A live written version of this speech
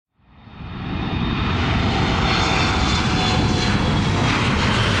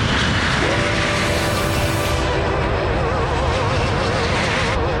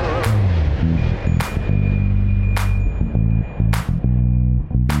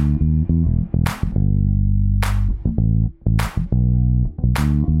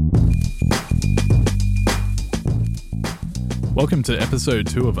Welcome to episode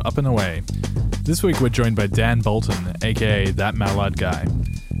 2 of Up and Away. This week we're joined by Dan Bolton, aka That Mallard Guy.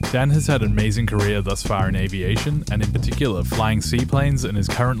 Dan has had an amazing career thus far in aviation, and in particular flying seaplanes, and is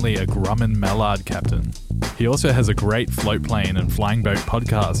currently a Grumman Mallard captain. He also has a great float plane and flying boat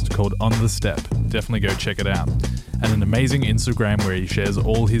podcast called On the Step. Definitely go check it out. And an amazing Instagram where he shares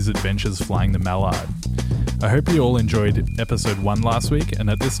all his adventures flying the Mallard. I hope you all enjoyed episode 1 last week, and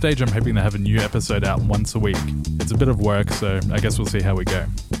at this stage I'm hoping to have a new episode out once a week. It's a bit of work, so I guess we'll see how we go.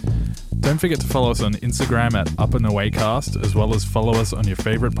 Don't forget to follow us on Instagram at Up and Awaycast, as well as follow us on your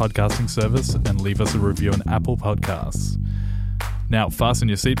favourite podcasting service and leave us a review on Apple Podcasts. Now fasten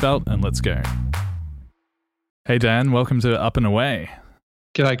your seatbelt and let's go. Hey Dan, welcome to Up and Away.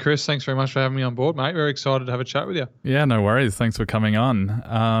 G'day Chris, thanks very much for having me on board, mate. Very excited to have a chat with you. Yeah, no worries. Thanks for coming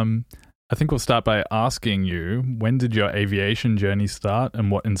on. I think we'll start by asking you, when did your aviation journey start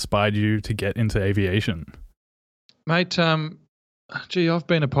and what inspired you to get into aviation? Mate, I've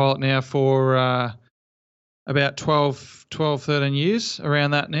been a pilot now for about 13 years,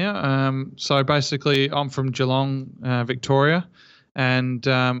 around that now. So basically I'm from Geelong, Victoria, and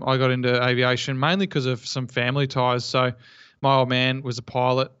I got into aviation mainly because of some family ties. So my old man was a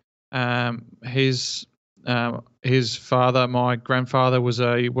pilot. His father, my grandfather, was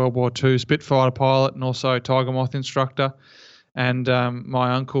a World War II Spitfire pilot and also Tiger Moth instructor. And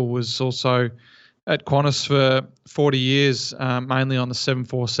my uncle was also at Qantas for 40 years, mainly on the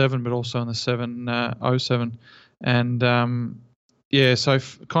 747, but also on the 707. And so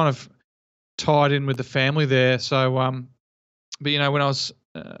kind of tied in with the family there. So, but when I was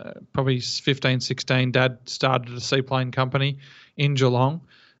probably 15, 16, Dad started a seaplane company in Geelong,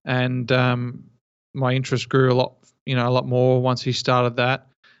 and my interest grew a lot more once he started that.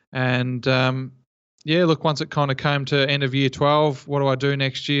 And once it kind of came to end of year 12, what do I do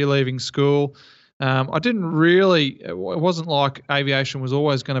next year, leaving school? I didn't really, it wasn't like aviation was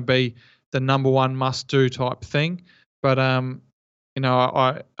always going to be the number one must do type thing. But, I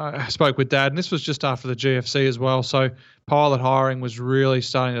spoke with Dad, and this was just after the GFC as well. So pilot hiring was really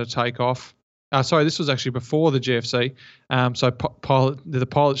starting to take off. This was actually before the GFC. The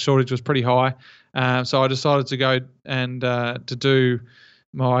pilot shortage was pretty high. So I decided to go and to do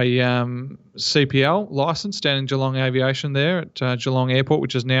my CPL license down in Geelong Aviation there at Geelong Airport,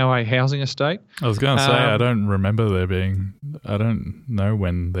 which is now a housing estate. I was going to say, I don't remember I don't know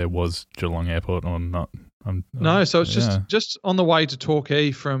when there was Geelong Airport or not. So it's just on the way to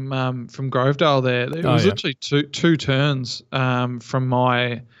Torquay from Grovedale there. It was literally two turns from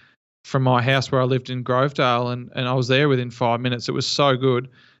my house where I lived in Grovedale, and I was there within 5 minutes. It was so good.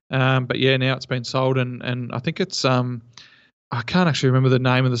 Now it's been sold, and I think it's I can't actually remember the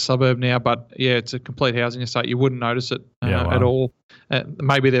name of the suburb now, but yeah, it's a complete housing estate. You wouldn't notice it at all.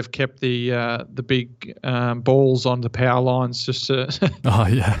 Maybe they've kept the big balls on the power lines just to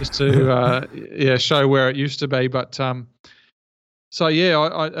show where it used to be. But I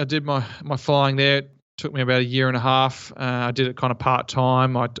did my flying there. It took me about a year and a half. I did it kind of part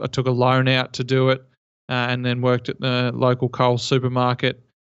time. I took a loan out to do it, and then worked at the local Coles supermarket.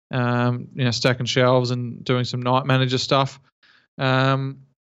 Stacking shelves and doing some night manager stuff. Once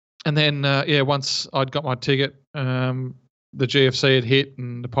I'd got my ticket, the GFC had hit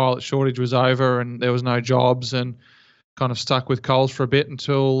and the pilot shortage was over and there was no jobs, and kind of stuck with Coles for a bit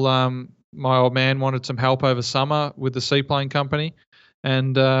until my old man wanted some help over summer with the seaplane company,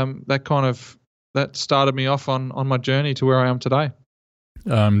 and that started me off on my journey to where I am today.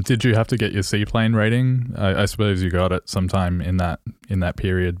 Did you have to get your seaplane rating? I suppose you got it sometime in that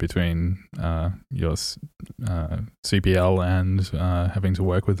period between your CPL and having to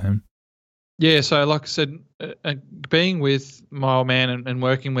work with him. Yeah, so like I said, being with my old man and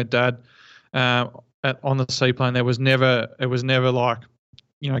working with Dad on the seaplane, it was never like,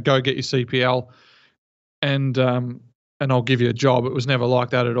 go get your CPL and I'll give you a job. It was never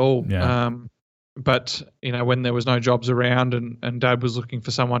like that at all. Yeah. But, when there was no jobs around and Dad was looking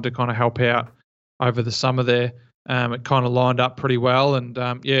for someone to kind of help out over the summer there, it kind of lined up pretty well. And,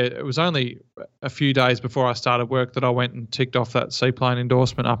 it was only a few days before I started work that I went and ticked off that seaplane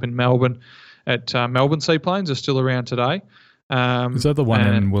endorsement up in Melbourne at Melbourne Seaplanes. Are still around today. Is that the one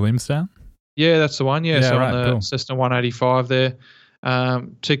in Williamstown? Yeah, that's the one. Yeah, so right, on the cool. Cessna 185 there.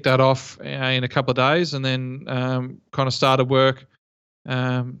 Ticked that off in a couple of days, and then kind of started work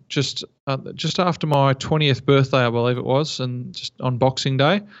just after my 20th birthday, I believe it was, and just on Boxing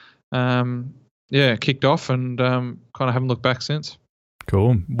Day. Kicked off and kind of haven't looked back since.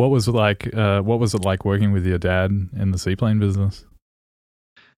 Cool. What was it like working with your dad in the seaplane business?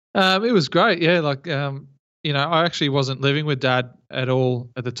 It was great. Yeah, I actually wasn't living with Dad at all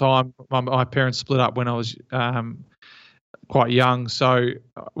at the time. My parents split up when I was quite young, so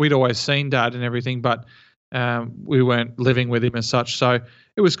we'd always seen Dad and everything, but we weren't living with him as such. So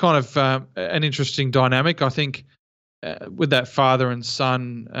it was kind of an interesting dynamic. I think with that father and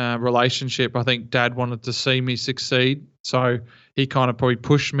son relationship, I think Dad wanted to see me succeed, so he kind of probably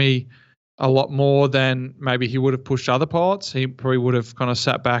pushed me a lot more than maybe he would have pushed other pilots. He probably would have kind of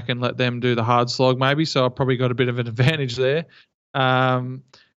sat back and let them do the hard slog maybe. So I probably got a bit of an advantage there,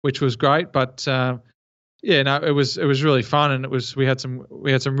 which was great. But it was really fun, and we had some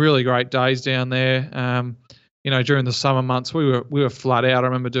really great days down there. During the summer months, we were flat out. I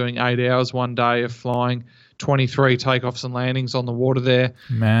remember doing 8 hours one day of flying, 23 takeoffs and landings on the water there,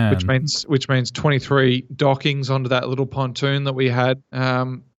 Man. which means 23 dockings onto that little pontoon that we had.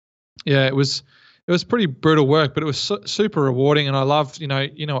 It was pretty brutal work, but it was super rewarding, and I loved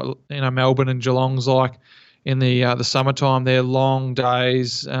Melbourne and Geelong's like in the summertime. They're long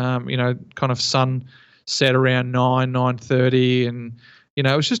days, kind of sun set around 9:30, and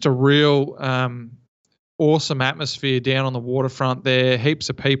it was just a real awesome atmosphere down on the waterfront there. Heaps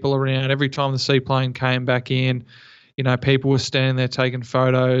of people around. Every time the seaplane came back in, people were standing there taking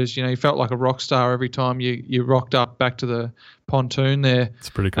photos. You felt like a rock star every time you rocked up back to the pontoon there.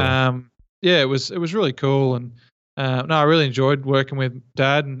 It's pretty cool. It was really cool, and I really enjoyed working with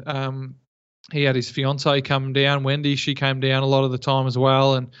Dad. And he had his fiancée come down, Wendy. She came down a lot of the time as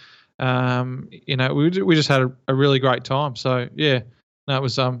well, and we just had a really great time. So it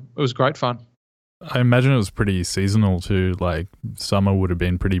was great fun. I imagine it was pretty seasonal too. Like summer would have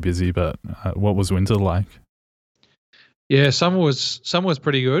been pretty busy, but what was winter like? Yeah, summer was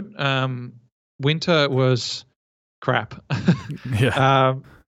pretty good. Winter was crap. Yeah.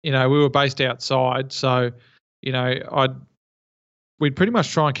 We were based outside, so we'd pretty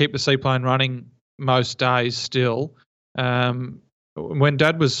much try and keep the seaplane running most days still. When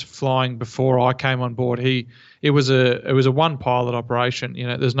Dad was flying before I came on board, it was a one pilot operation.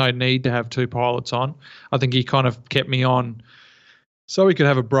 There's no need to have two pilots on. I think he kind of kept me on so we could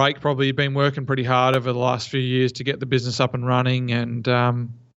have a break. Probably he'd been working pretty hard over the last few years to get the business up and running, and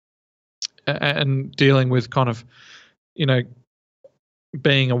dealing with kind of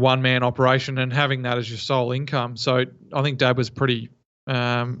being a one-man operation and having that as your sole income. So I think Dad was pretty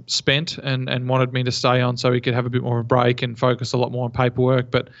spent and wanted me to stay on so he could have a bit more of a break and focus a lot more on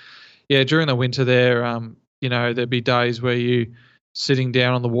paperwork. But yeah, during the winter there, there'd be days where you sitting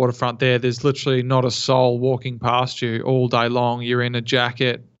down on the waterfront there's literally not a soul walking past you all day long. You're in a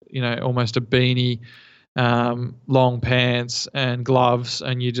jacket, almost a beanie, long pants and gloves,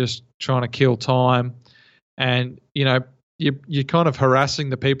 and you're just trying to kill time. And, you're kind of harassing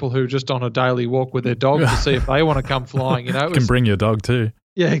the people who are just on a daily walk with their dog to see if they want to come flying. You can bring your dog too.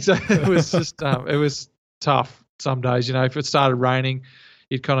 Yeah, exactly. It was just it was tough some days. If it started raining,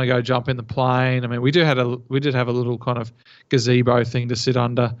 you'd kind of go jump in the plane. I mean, we did have a little kind of gazebo thing to sit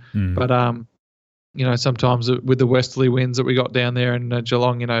under, but sometimes with the westerly winds that we got down there in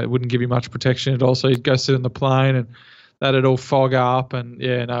Geelong, it wouldn't give you much protection at all. So you'd go sit in the plane and that'd all fog up, and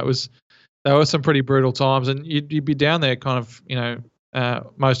there were some pretty brutal times, and you'd be down there kind of,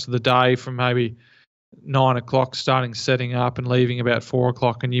 most of the day from maybe 9 o'clock setting up and leaving about 4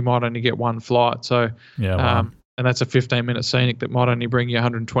 o'clock, and you might only get one flight. So, and that's a 15-minute scenic that might only bring you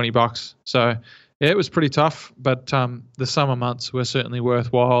 $120. So, it was pretty tough, but the summer months were certainly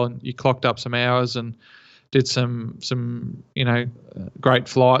worthwhile, and you clocked up some hours and did some great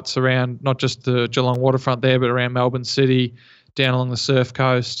flights around not just the Geelong waterfront there, but around Melbourne City, down along the surf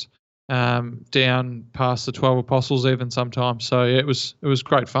coast. Down past the 12 Apostles even sometimes. So it was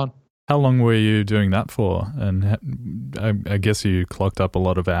great fun. How long were you doing that for? And I guess you clocked up a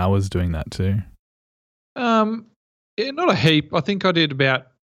lot of hours doing that too. Not a heap. I think I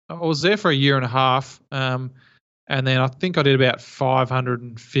was there for a year and a half, and then I think I did about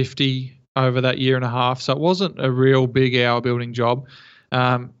 550 over that year and a half. So it wasn't a real big hour building job.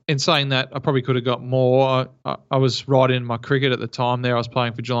 In saying that, I probably could have got more. I was right in my cricket at the time there. I was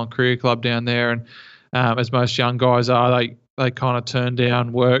playing for Geelong Cricket Club down there, and as most young guys are, they kind of turn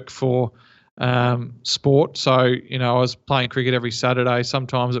down work for sport. So, I was playing cricket every Saturday.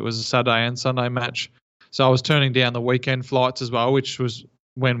 Sometimes it was a Saturday and Sunday match. So I was turning down the weekend flights as well, which was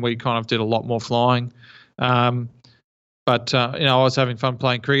when we kind of did a lot more flying. But I was having fun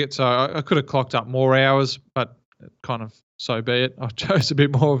playing cricket, so I could have clocked up more hours, but kind of so be it. I chose a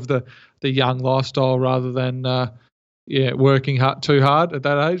bit more of the young lifestyle rather than working too hard at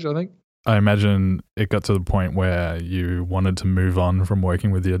that age, I think. I imagine it got to the point where you wanted to move on from working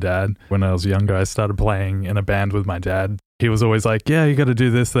with your dad. When I was younger, I started playing in a band with my dad. He was always like, yeah, you got to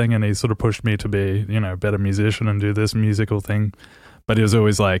do this thing, and he sort of pushed me to be, a better musician and do this musical thing. but he was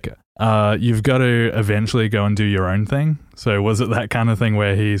always like, you've got to eventually go and do your own thing. So was it that kind of thing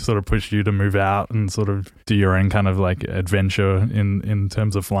where he sort of pushed you to move out and sort of do your own kind of like adventure in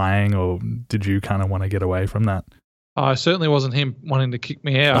terms of flying, or did you kind of want to get away from that? I certainly wasn't him wanting to kick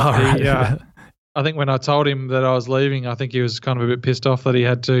me out. Oh, right. I think when I told him that I was leaving, I think he was kind of a bit pissed off that he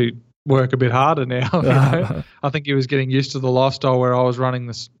had to work a bit harder now. You know? I think he was getting used to the lifestyle where I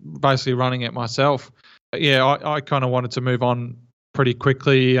was basically running it myself. But yeah, I kind of wanted to move on pretty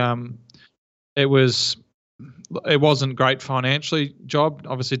quickly. It wasn't great financially job.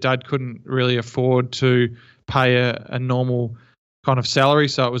 Obviously, Dad couldn't really afford to pay a normal kind of salary,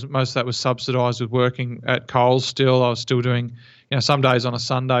 so it was most of that was subsidised with working at Coles. Still, I was still doing, some days on a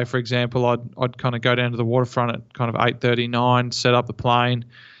Sunday, for example, I'd kind of go down to the waterfront at kind of 8:39, set up the plane,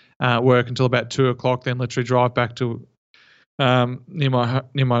 work until about 2:00, then literally drive back to near my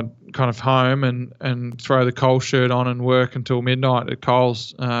kind of home and throw the Coles shirt on and work until midnight at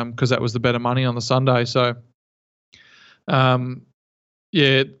Coles because that was the better money on the Sunday. So,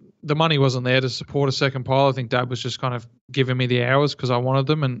 the money wasn't there to support a second pilot. I think Dad was just kind of giving me the hours because I wanted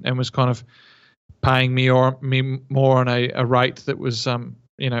them and was kind of paying me more on a rate that was,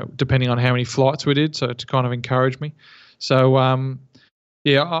 depending on how many flights we did, so to kind of encourage me. So,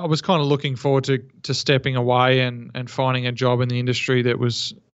 I was kind of looking forward to stepping away and finding a job in the industry that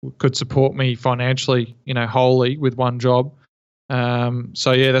could support me financially, wholly with one job.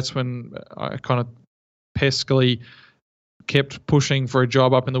 That's when I kind of peskily kept pushing for a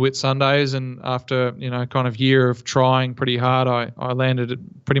job up in the Whitsundays, and after kind of year of trying pretty hard, I landed at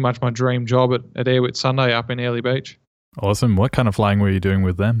pretty much my dream job at Air Whitsunday up in Airlie Beach. Awesome. What kind of flying were you doing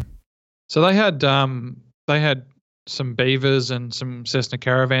with them? So they had some Beavers and some Cessna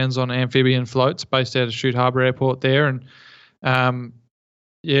Caravans on amphibian floats based out of Shute Harbour Airport there, and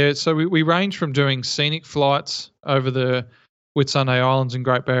so we ranged from doing scenic flights over the Whitsunday Islands and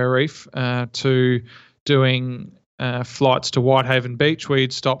Great Barrier Reef to doing flights to Whitehaven Beach, where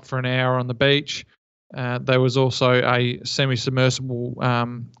you'd stop for an hour on the beach. There was also a semi-submersible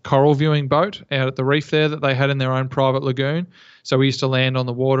coral viewing boat out at the reef there that they had in their own private lagoon. So we used to land on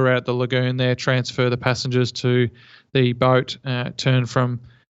the water out the lagoon there, transfer the passengers to the boat, turn from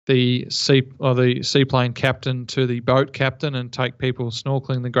the seaplane captain to the boat captain, and take people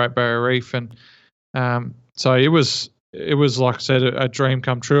snorkeling the Great Barrier Reef. And so it was like I said, a dream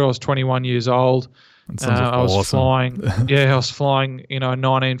come true. I was 21 years old. I was flying. I was flying. A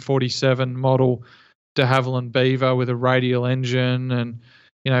 1947 model de Havilland Beaver with a radial engine,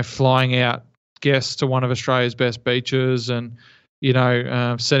 and flying out guests to one of Australia's best beaches, and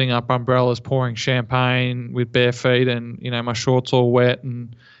setting up umbrellas, pouring champagne with bare feet, and my shorts all wet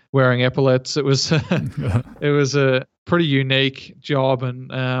and wearing epaulets. It was it was a pretty unique job, and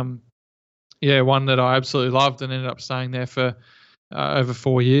one that I absolutely loved, and ended up staying there for over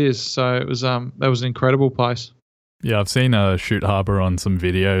 4 years. So it was that was an incredible place. Yeah, I've seen Shute Harbour on some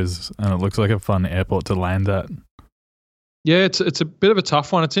videos, and it looks like a fun airport to land at. Yeah, it's a bit of a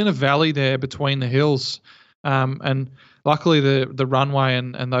tough one. It's in a valley there between the hills, and luckily the runway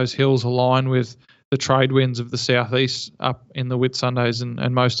and those hills align with the trade winds of the southeast up in the Whitsundays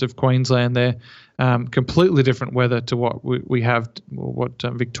and most of Queensland there. Completely different weather to what we have, what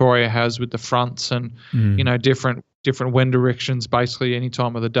Victoria has with the fronts, and different wind directions basically any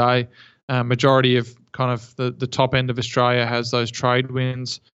time of the day. Majority of kind of the top end of Australia has those trade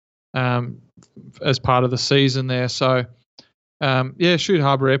winds as part of the season there. So, Shute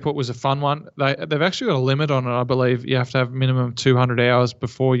Harbour Airport was a fun one. They've actually got a limit on it, I believe. You have to have minimum 200 hours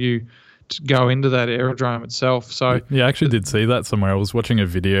before you go into that aerodrome itself. So yeah, I actually did see that somewhere. I was watching a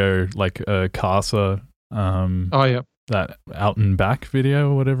video, like a CASA that out and back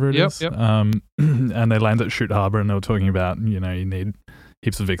video or whatever it is. And they landed at Shute Harbour, and they were talking about, you need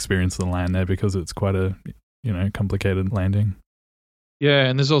heaps of experience to land there because it's quite a, complicated landing. Yeah,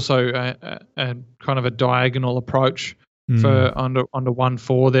 and there's also a kind of a diagonal approach for under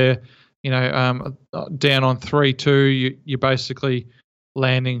 1-4 there. Down on 3-2, you're basically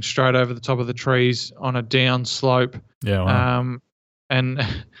landing straight over the top of the trees on a down slope. Yeah. Wow. And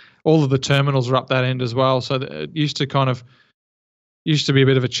all of the terminals are up that end as well. So it used to be a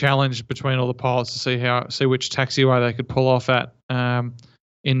bit of a challenge between all the pilots to see which taxiway they could pull off at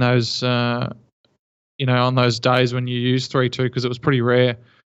in those on those days when you use 3-2, because it was pretty rare.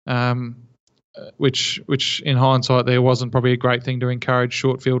 Which in hindsight there wasn't probably a great thing to encourage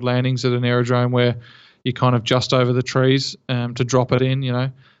short field landings at an aerodrome where you're kind of just over the trees to drop it in.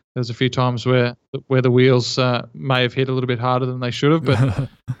 There's a few times where the wheels may have hit a little bit harder than they should have, but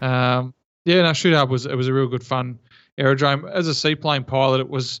Shute Harbour was a real good fun aerodrome. As a seaplane pilot, it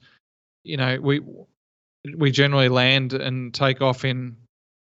was, we generally land and take off in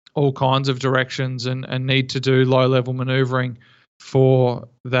all kinds of directions and need to do low-level manoeuvring for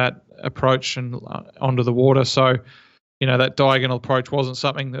that approach and onto the water. So, that diagonal approach wasn't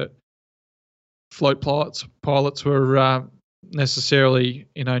something that float pilots were necessarily,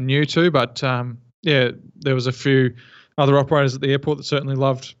 new to, but there was a few other operators at the airport that certainly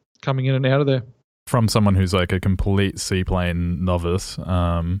loved coming in and out of there. From someone who's like a complete seaplane novice,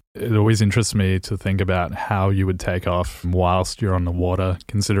 it always interests me to think about how you would take off whilst you're on the water,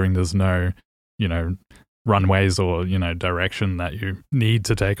 considering there's no, runways or, direction that you need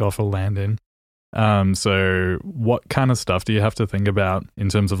to take off or land in. So what kind of stuff do you have to think about in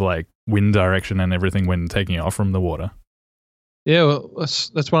terms of like wind direction and everything when taking off from the water? Yeah, well,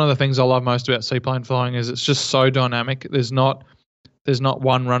 that's one of the things I love most about seaplane flying is it's just so dynamic. There's not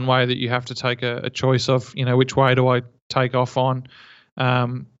one runway that you have to take a choice of, which way do I take off on.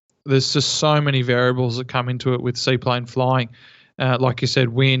 There's just so many variables that come into it with seaplane flying. Like you said,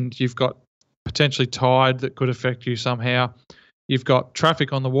 wind, you've got potentially tide that could affect you somehow. You've got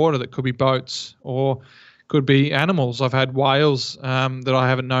traffic on the water that could be boats or could be animals. I've had whales that I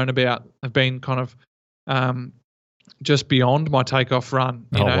haven't known about have been kind of just beyond my takeoff run,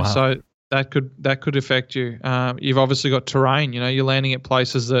 Wow. So that could affect you. You've obviously got terrain. You're landing at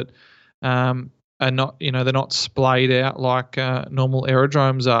places that are not, they're not splayed out like normal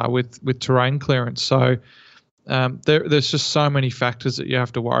aerodromes are with terrain clearance. So there's just so many factors that you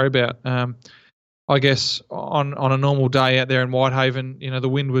have to worry about. I guess on a normal day out there in Whitehaven, the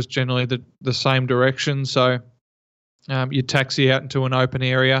wind was generally the same direction. So you'd taxi out into an open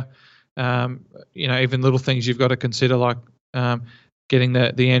area. Even little things you've got to consider, like getting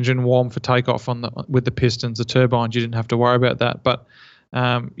the engine warm for takeoff with the pistons, the turbines. You didn't have to worry about that. But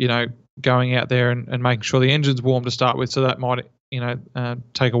going out there and making sure the engine's warm to start with, so that might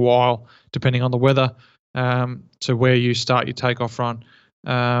take a while depending on the weather to where you start your takeoff run.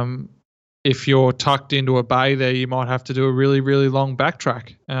 If you're tucked into a bay there, you might have to do a really, really long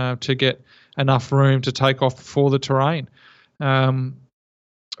backtrack to get enough room to take off before the terrain.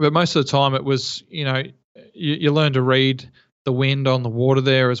 But most of the time it was, you learn to read the wind on the water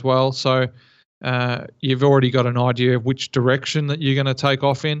there as well. So you've already got an idea of which direction that you're going to take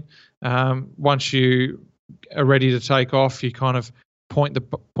off in. Once you are ready to take off, you kind of point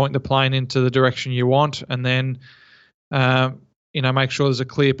the plane into the direction you want, and then make sure there's a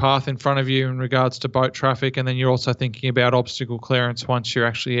clear path in front of you in regards to boat traffic, and then you're also thinking about obstacle clearance once you're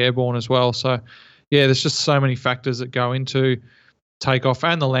actually airborne as well. So, yeah, there's just so many factors that go into takeoff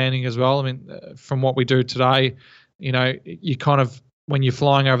and the landing as well. I mean, from what we do today, you kind of, when you're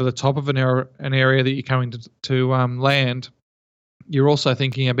flying over the top of an area that you're coming to land, you're also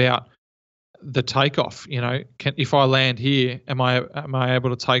thinking about the takeoff. If I land here, am I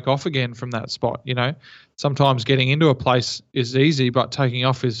able to take off again from that spot? Sometimes getting into a place is easy, but taking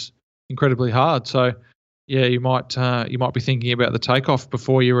off is incredibly hard. So, yeah, you might be thinking about the takeoff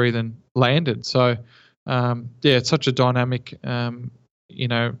before you're even landed. So, it's such a dynamic,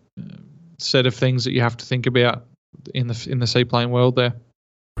 set of things that you have to think about in the seaplane world there.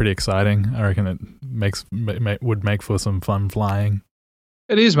 Pretty exciting. I reckon it would make for some fun flying.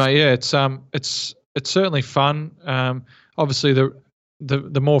 It is, mate. Yeah, it's certainly fun. Obviously,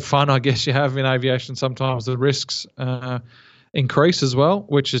 the more fun I guess you have in aviation, sometimes the risks increase as well,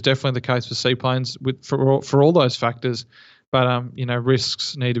 which is definitely the case for seaplanes for all those factors. But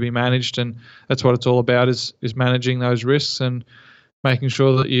risks need to be managed, and that's what it's all about: is managing those risks and making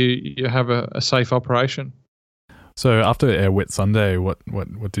sure that you have a safe operation. So after Air Whitsunday,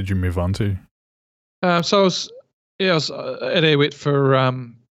 what did you move on to? So I was at Air Whit for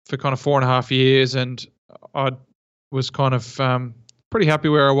kind of 4.5 years, and I was kind of pretty happy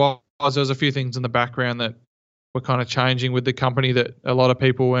where I was. There was a few things in the background that were kind of changing with the company that a lot of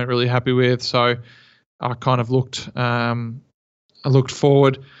people weren't really happy with. So I kind of looked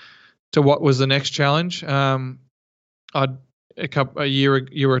forward to what was the next challenge. A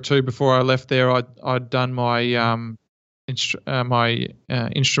year or two before I left there, I'd done my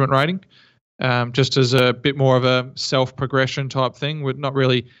instrument rating, just as a bit more of a self-progression type thing, with not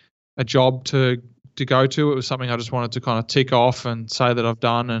really a job to go to. It was something I just wanted to kind of tick off and say that I've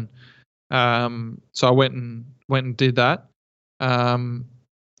done, and so I went and did that, and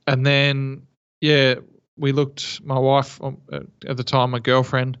then we looked. My wife at the time, my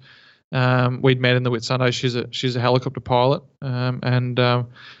girlfriend, we'd met in the Whitsunday. She's a helicopter pilot, and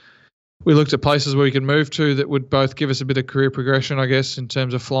we looked at places where we could move to that would both give us a bit of career progression, I guess, in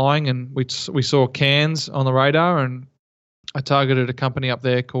terms of flying. And we saw Cairns on the radar, and I targeted a company up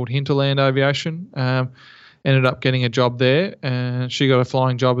there called Hinterland Aviation. ended up getting a job there, and she got a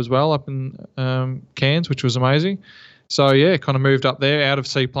flying job as well up in Cairns, which was amazing. So yeah, kind of moved up there out of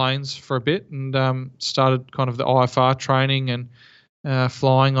seaplanes for a bit and started kind of the IFR training and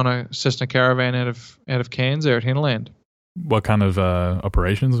flying on a Cessna Caravan out of Cairns there at Hinterland. What kind of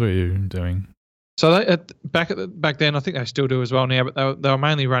operations were you doing? So back then, I think they still do as well now, but they were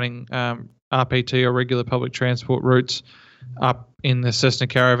mainly running RPT or regular public transport routes up in the Cessna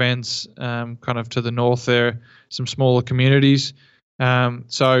Caravans, kind of to the north there, some smaller communities.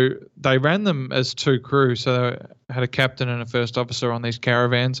 So they ran them as two crews. So they had a captain and a first officer on these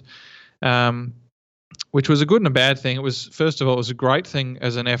caravans, which was a good and a bad thing. It was, first of all, it was a great thing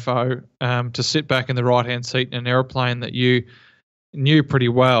as an FO to sit back in the right-hand seat in an aeroplane that you knew pretty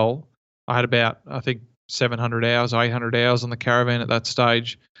well. I had about, I think, 700 hours, 800 hours on the caravan at that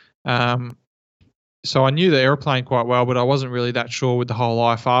stage. So I knew the aeroplane quite well, but I wasn't really that sure with the whole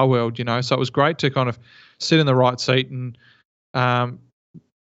IFR world, So it was great to kind of sit in the right seat and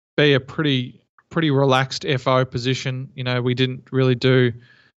be a pretty relaxed FO position. We didn't really do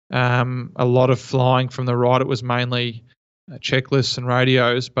a lot of flying from the right. It was mainly checklists and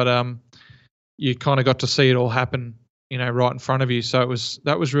radios, but you kind of got to see it all happen, right in front of you. So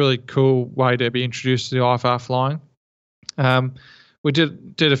that was really cool way to be introduced to the IFR flying. We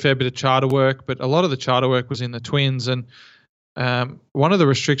did a fair bit of charter work, but a lot of the charter work was in the Twins. And one of the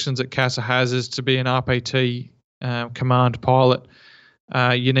restrictions that CASA has is to be an RPT command pilot.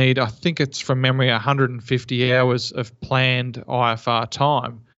 You need, I think it's from memory, 150 hours of planned IFR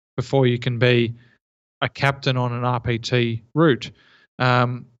time before you can be a captain on an RPT route.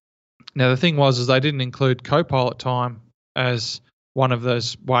 Now, the thing was they didn't include co-pilot time as one of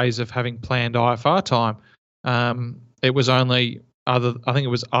those ways of having planned IFR time. It was only other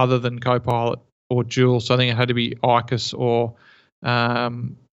than co-pilot or dual. So I think it had to be ICAS or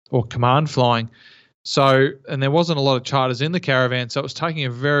command flying. So, and there wasn't a lot of charters in the caravan, so it was taking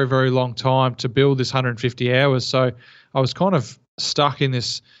a very, very long time to build this 150 hours. So I was kind of stuck in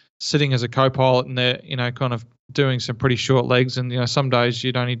this, sitting as a co-pilot and there, kind of doing some pretty short legs. And, some days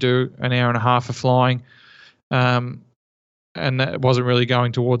you'd only do an hour and a half of flying. And that wasn't really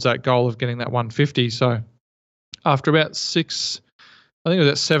going towards that goal of getting that 150. So after about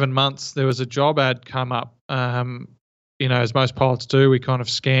 7 months, there was a job ad come up. As most pilots do, we kind of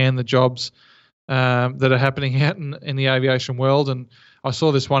scan the jobs that are happening out in the aviation world. And I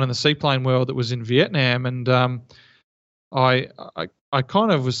saw this one in the seaplane world that was in Vietnam. And I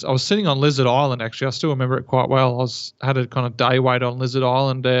was sitting on Lizard Island, actually. I still remember it quite well. Had a kind of day wait on Lizard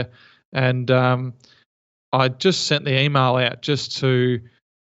Island there. And I just sent the email out just to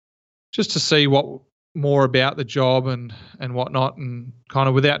see what more about the job and whatnot, and kind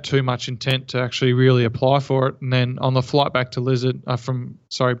of without too much intent to actually really apply for it. And then on the flight back to Lizard, on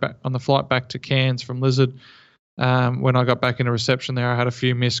the flight back to Cairns from Lizard, when I got back into reception there, I had a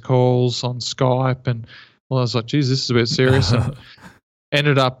few missed calls on Skype, and I was like, geez, this is a bit serious. And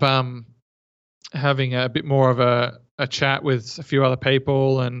ended up having a bit more of a chat with a few other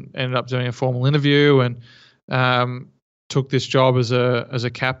people, and ended up doing a formal interview, and took this job as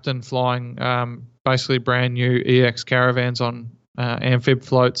a captain flying basically brand new EX caravans on amphib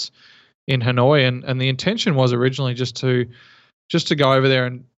floats in Hanoi, and the intention was originally just to go over there,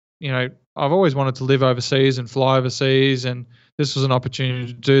 and I've always wanted to live overseas and fly overseas, and this was an opportunity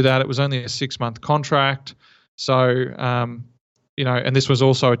to do that. It was only a 6-month contract, so and this was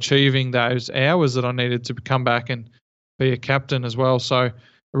also achieving those hours that I needed to come back and be a captain as well. So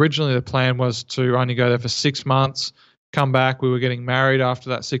originally the plan was to only go there for 6 months. Come back. We were getting married after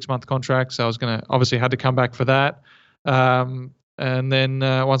that 6-month contract, so I was had to come back for that. And then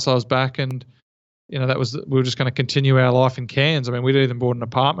once I was back, and we were just going to continue our life in Cairns. I mean, we'd even bought an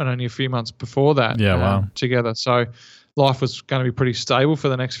apartment only a few months before that. Yeah, wow. Together. So life was going to be pretty stable for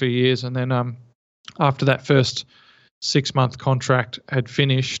the next few years. And then after that first 6-month contract had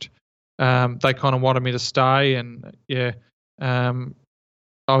finished, they kind of wanted me to stay, and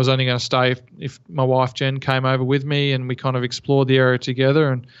I was only going to stay if my wife Jen came over with me, and we kind of explored the area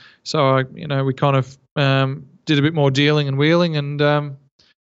together. And so we kind of did a bit more dealing and wheeling, and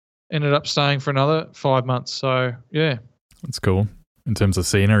ended up staying for another 5 months. So yeah, that's cool. In terms of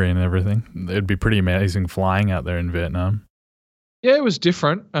scenery and everything, it'd be pretty amazing flying out there in Vietnam. Yeah, it was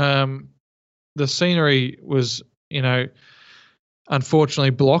different. The scenery was, unfortunately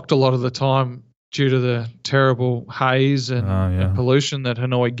blocked a lot of the time due to the terrible haze and pollution that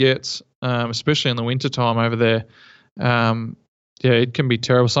Hanoi gets, especially in the wintertime over there. It can be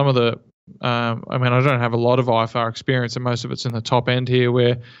terrible. Some of the, I don't have a lot of IFR experience, and most of it's in the top end here,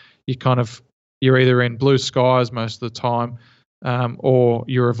 where you're either in blue skies most of the time, or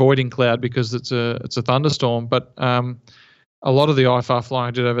you're avoiding cloud because it's a thunderstorm. But a lot of the IFR flying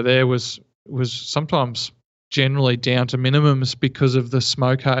I did over there was sometimes generally down to minimums because of the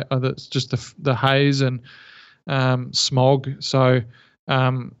smoke, just the haze and smog. So,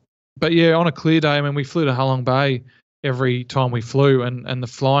 but yeah, on a clear day, I mean, we flew to Halong Bay every time we flew, and the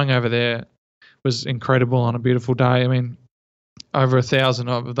flying over there was incredible on a beautiful day. I mean, over 1,000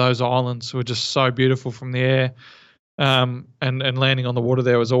 of those islands were just so beautiful from the air, and landing on the water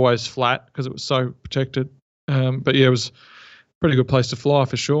there was always flat because it was so protected. But yeah, it was a pretty good place to fly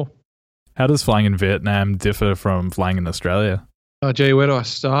for sure. How does flying in Vietnam differ from flying in Australia? Oh, gee, where do I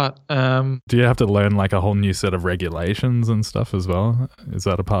start? Do you have to learn like a whole new set of regulations and stuff as well? Is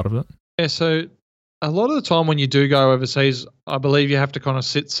that a part of it? Yeah, so a lot of the time when you do go overseas, I believe you have to kind of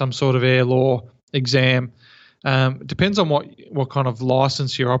sit some sort of air law exam. It depends on what kind of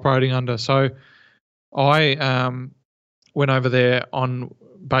license you're operating under. So I went over there on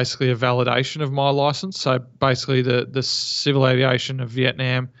basically a validation of my license. So basically the Civil Aviation of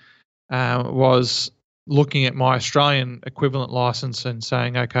Vietnam was looking at my Australian equivalent license and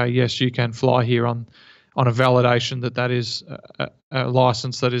saying, okay, yes, you can fly here on a validation that is a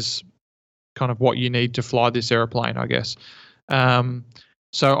license that is kind of what you need to fly this aeroplane, I guess.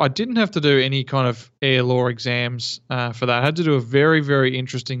 So I didn't have to do any kind of air law exams for that. I had to do a very, very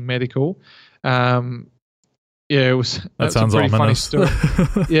interesting medical. Yeah, it was. That sounds a pretty ominous. funny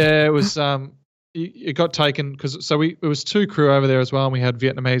story. Yeah, it was. It got taken because it was 2 crew over there as well, and we had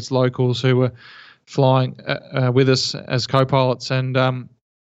Vietnamese locals who were flying with us as co-pilots, and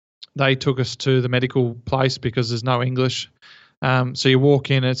they took us to the medical place because there's no English. So you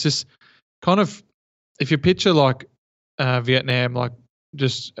walk in, and it's just kind of, if you picture like Vietnam, like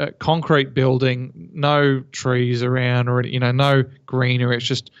just a concrete building, no trees around or no greenery. It's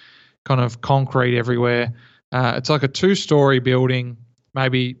just kind of concrete everywhere. It's like a 2-story building,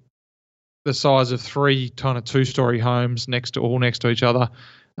 maybe the size of 3 kind of 2-story homes next to each other.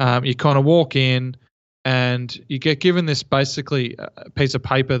 You kind of walk in and you get given this basically a piece of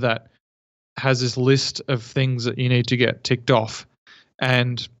paper that has this list of things that you need to get ticked off.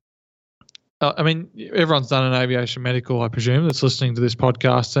 And I mean, everyone's done an aviation medical, I presume, that's listening to this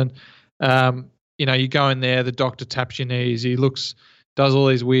podcast. And, you go in there, the doctor taps your knees, he does all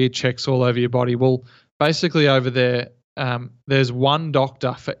these weird checks all over your body. Well, basically over there, there's one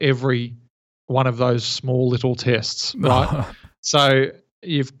doctor for every one of those small little tests, right? So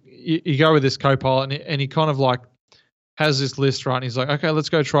you go with this co-pilot and he kind of like has this list, right? And he's like, okay, let's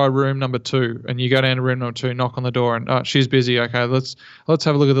go try room number 2. And you go down to room number 2, knock on the door, and she's busy. Okay, let's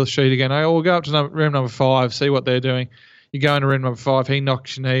have a look at the sheet again. Oh, we'll go up to room number 5, see what they're doing. You go into room number 5, he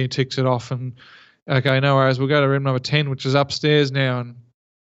knocks your knee, ticks it off, and okay, no worries. We'll go to room number 10, which is upstairs now, and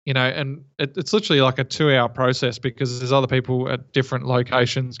and it's literally like a 2-hour process because there's other people at different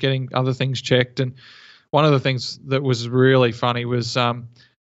locations getting other things checked. And one of the things that was really funny was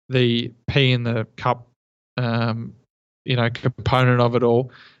the pee in the cup, component of it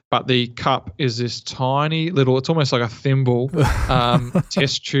all. But the cup is this tiny little, it's almost like a thimble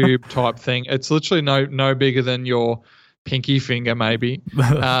test tube type thing. It's literally no bigger than your pinky finger maybe,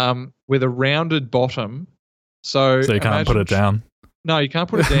 with a rounded bottom. So you can't put it down. No, you can't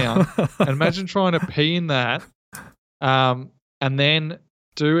put it down. And imagine trying to pee in that, and then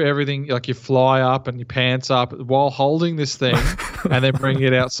do everything, like you fly up and your pants up while holding this thing and then bring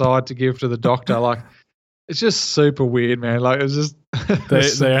it outside to give to the doctor. Like, it's just super weird, man. Like, it's just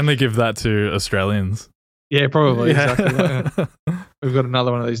they only give that to Australians. Yeah, probably. Yeah. Exactly. We've got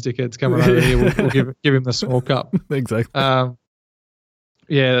another one of these dickheads coming over here. We'll give him the small cup. Exactly.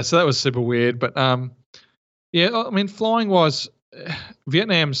 Yeah, so that was super weird. But yeah, I mean, flying wise,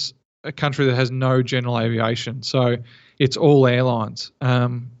 Vietnam's a country that has no general aviation, so it's all airlines.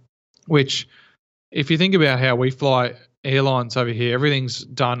 Which, if you think about how we fly airlines over here, everything's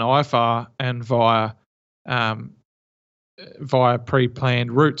done IFR and via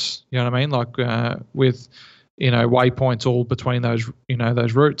pre-planned routes. You know what I mean? Like with waypoints all between those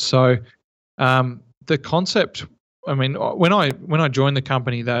those routes. So the concept. I mean, when I joined the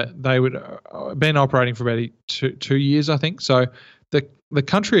company, that they would been operating for about 2 years, I think. So the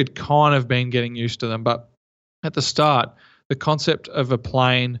country had kind of been getting used to them, but at the start, the concept of a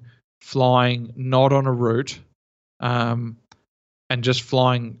plane flying not on a route, and just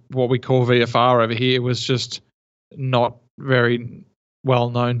flying what we call VFR over here was just not very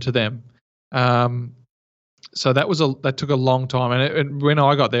well known to them. So that took a long time, and when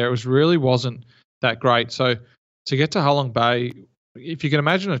I got there, it really wasn't that great. So to get to Halong Bay, if you can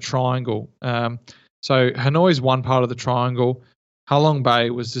imagine a triangle, so Hanoi's one part of the triangle, Halong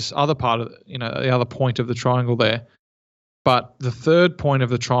Bay was this other part of the other point of the triangle there. But the third point of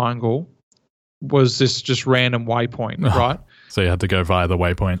the triangle was this just random waypoint, right? So you had to go via the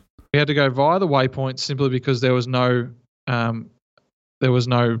waypoint. We had to go via the waypoint simply because there was no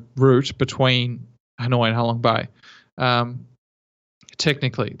route between Hanoi and Halong Bay.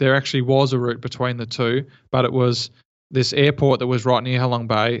 Technically, there actually was a route between the two, but it was this airport that was right near Halong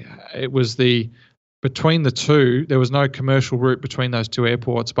Bay. It was between the two. There was no commercial route between those two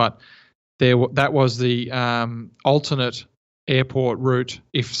airports, but that was the alternate airport route.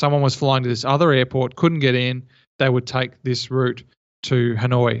 If someone was flying to this other airport, couldn't get in, they would take this route to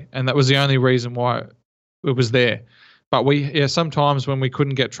Hanoi, and that was the only reason why it was there. But sometimes when we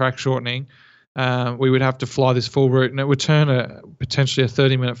couldn't get track shortening, we would have to fly this full route, and it would turn potentially a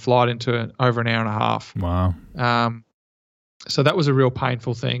 30-minute flight into over an hour and a half. Wow. So that was a real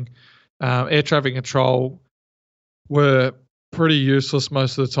painful thing. Air traffic control were pretty useless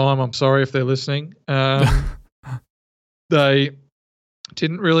most of the time. I'm sorry if they're listening. They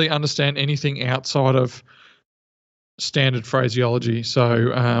didn't really understand anything outside of standard phraseology.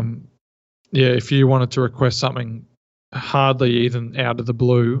 So, if you wanted to request something hardly even out of the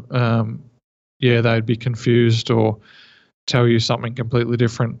blue, they'd be confused or tell you something completely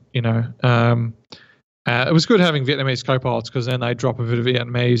different, It was good having Vietnamese co-pilots because then they drop a bit of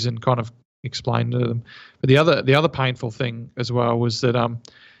Vietnamese and kind of explain to them. But the other painful thing as well was that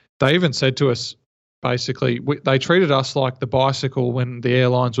they even said to us, basically, they treated us like the bicycle when the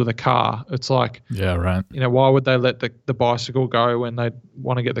airlines were the car. It's like, yeah, right. Why would they let the bicycle go when they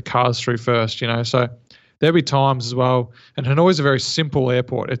want to get the cars through first? So there'd be times as well. And Hanoi is a very simple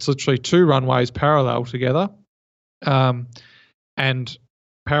airport. It's literally two runways parallel together, and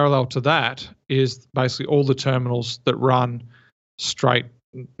parallel to that is basically all the terminals that run straight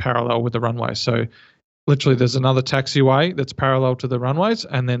parallel with the runway. So literally there's another taxiway that's parallel to the runways,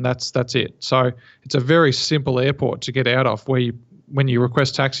 and then that's it. So it's a very simple airport to get out of, where when you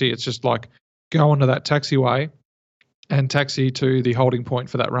request taxi, it's just like go onto that taxiway and taxi to the holding point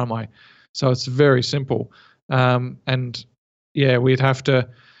for that runway. So it's very simple. We'd have to,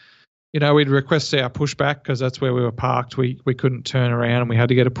 we'd request our pushback because that's where we were parked. We couldn't turn around, and we had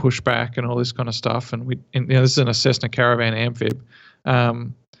to get a pushback and all this kind of stuff. And this is in a Cessna Caravan amphib.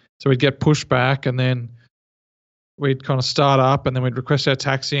 So we'd get pushed back, and then we'd kind of start up, and then we'd request our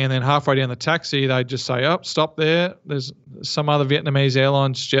taxi, and then halfway down the taxi, they'd just say, "Oh, stop there. There's some other Vietnamese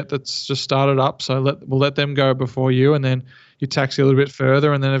Airlines jet that's just started up, so we'll let them go before you." And then you taxi a little bit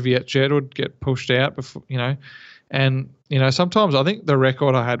further, and then a Viet jet would get pushed out before, And sometimes I think the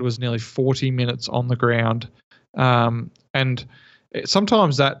record I had was nearly 40 minutes on the ground, and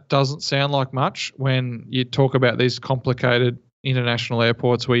sometimes that doesn't sound like much when you talk about these complicated international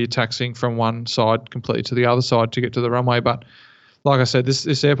airports where you're taxiing from one side completely to the other side to get to the runway. But like I said,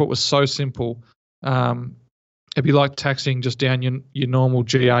 this airport was so simple. It'd be like taxiing just down your normal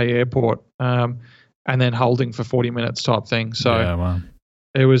GA airport, and then holding for 40 minutes type thing. So yeah, wow.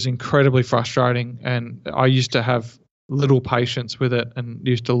 It was incredibly frustrating, and I used to have little patience with it and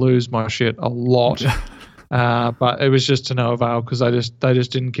used to lose my shit a lot. But it was just to no avail because they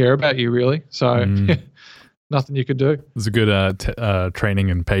just didn't care about you really. So nothing you could do. It was a good training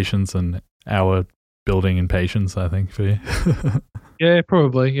in patience and hour building in patience, I think, for you. Yeah,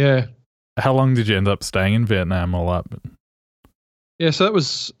 probably, yeah. How long did you end up staying in Vietnam all up? Yeah, so that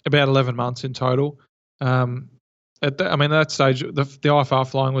was about 11 months in total. At that stage, the IFR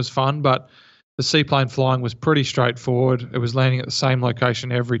flying was fun, but the seaplane flying was pretty straightforward. It was landing at the same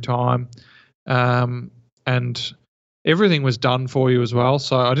location every time. And everything was done for you as well.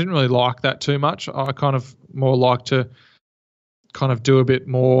 So I didn't really like that too much. I kind of more like to kind of do a bit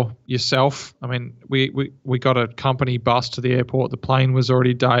more yourself. I mean, we got a company bus to the airport. The plane was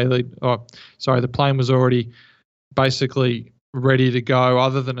already the plane was already basically ready to go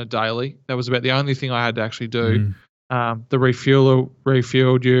other than a daily. That was about the only thing I had to actually do. The refueler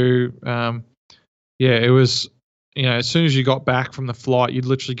refueled you. It was, as soon as you got back from the flight, you'd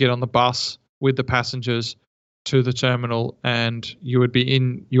literally get on the bus with the passengers to the terminal, and you would be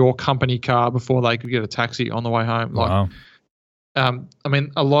in your company car before they could get a taxi on the way home. Wow.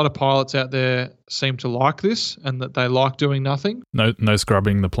 A lot of pilots out there seem to like this and that they like doing nothing. No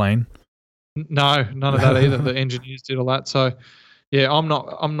scrubbing the plane? No, none of that either. The engineers did all that. So, yeah, I'm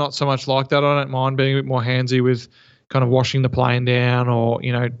not so much like that. I don't mind being a bit more handsy with kind of washing the plane down or,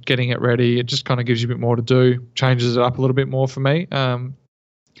 getting it ready. It just kind of gives you a bit more to do, changes it up a little bit more for me.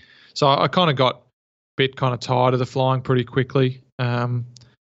 So I kind of got a bit kind of tired of the flying pretty quickly. It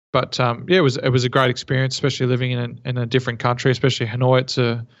was a great experience, especially living in a different country, especially Hanoi. It's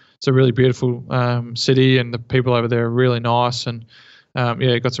a really beautiful city, and the people over there are really nice. And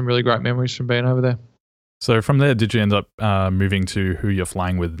got some really great memories from being over there. So from there, did you end up moving to who you're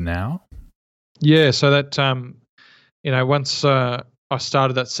flying with now? Yeah, so that once I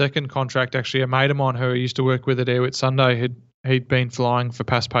started that second contract, actually, a mate of mine who I used to work with at Air Whitsunday he'd been flying for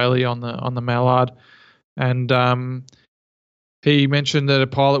Pas Paley on the Mallard, and he mentioned that a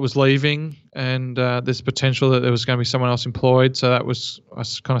pilot was leaving, and there's potential that there was going to be someone else employed. So I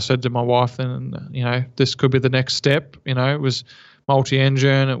kind of said to my wife, then this could be the next step. It was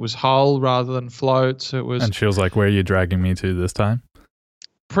multi-engine, it was hull rather than floats. It was, and she was like, "Where are you dragging me to this time?"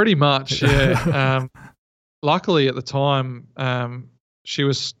 Pretty much, yeah. Luckily at the time, she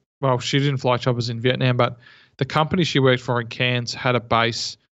didn't fly choppers in Vietnam, but the company she worked for in Cairns had a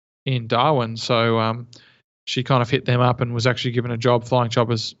base in Darwin. So she kind of hit them up and was actually given a job flying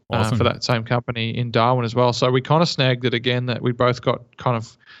choppers for that same company in Darwin as well. So we kind of snagged it again, that we both got kind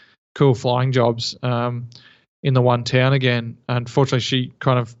of cool flying jobs in the one town again. Unfortunately, she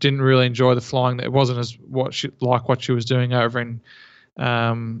kind of didn't really enjoy the flying. It wasn't as what she was doing over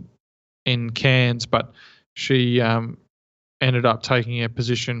in Cairns, but she ended up taking a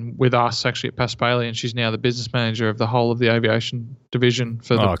position with us actually at Pas Paley, and she's now the business manager of the whole of the aviation division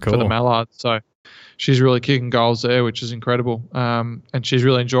for the Mallard. So she's really kicking goals there, which is incredible. And she's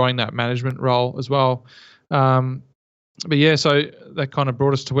really enjoying that management role as well. But yeah, so that kind of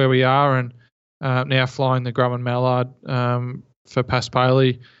brought us to where we are, and now flying the Grumman Mallard for Pas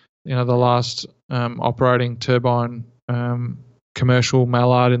Paley, the last operating turbine commercial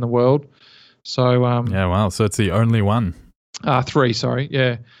Mallard in the world. So yeah, wow. So it's the only one. 3, sorry.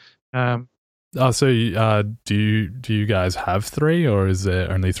 Yeah. So do you guys have 3, or is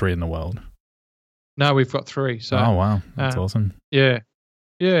there only 3 in the world? No, we've got 3. So oh wow, that's awesome. Yeah.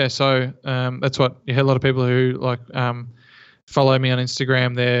 So that's what a lot of people who follow me on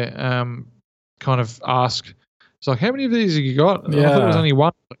Instagram there kind of ask. It's like, how many of these have you got? Yeah. I thought it was only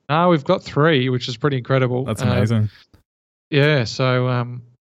 1. No, we've got 3, which is pretty incredible. That's amazing. Yeah. So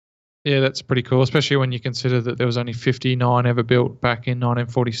yeah, that's pretty cool, especially when you consider that there was only 59 ever built back in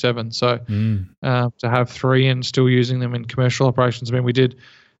 1947. So to have 3 and still using them in commercial operations. I mean, we did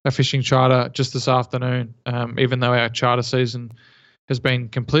a fishing charter just this afternoon, even though our charter season has been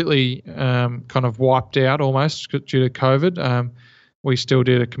completely kind of wiped out almost due to COVID. We still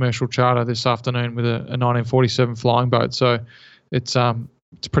did a commercial charter this afternoon with a 1947 flying boat. So it's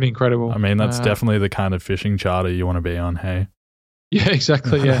pretty incredible. I mean, that's definitely the kind of fishing charter you want to be on, hey? Yeah,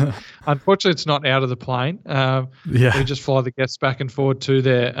 exactly. Yeah. Unfortunately, it's not out of the plane. We just fly the guests back and forward to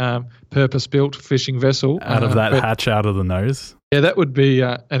their purpose-built fishing vessel. Out of that hatch out of the nose. Yeah, that would be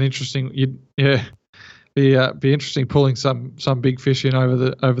an interesting. Be interesting pulling some big fish in over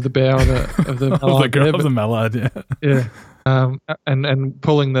the bow of the Mallard. of the Mallard. Yeah. Yeah. And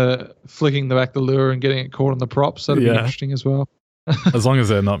flicking the lure and getting it caught on the props. That'd be interesting as well. As long as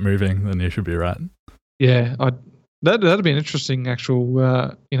they're not moving, then you should be right. Yeah, that'd be an interesting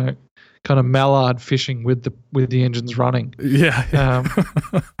actual, kind of Mallard fishing with the engines running. Yeah.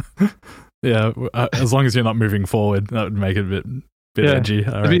 Yeah. As long as you're not moving forward, that would make it a bit edgy,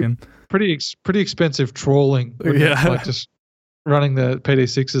 I reckon. Pretty expensive trawling. Yeah. Like just running the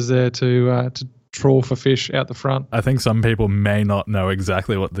PD6s there to trawl for fish out the front. I think some people may not know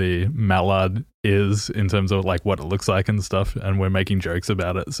exactly what the Mallard is in terms of like what it looks like and stuff, and we're making jokes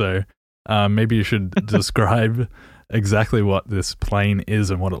about it. So maybe you should describe exactly what this plane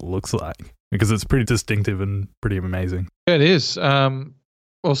is and what it looks like, because it's pretty distinctive and pretty amazing. Yeah, it is.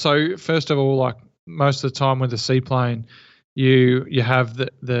 Also, first of all, like most of the time with a seaplane, you have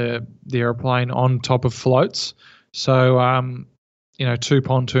the airplane on top of floats. So 2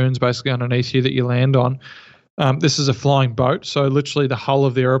 pontoons basically underneath you that you land on. This is a flying boat, so literally the hull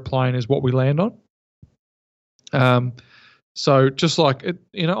of the airplane is what we land on. So just like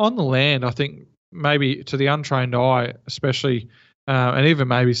on the land, I think maybe to the untrained eye, especially, and even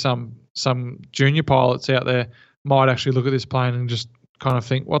maybe some junior pilots out there might actually look at this plane and just kind of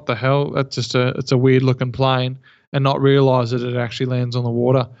think, "What the hell? That's just it's a weird looking plane," and not realise that it actually lands on the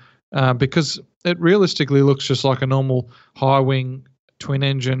water, because it realistically looks just like a normal high wing twin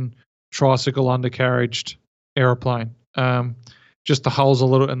engine tricycle undercarriaged aeroplane. Just the hull's a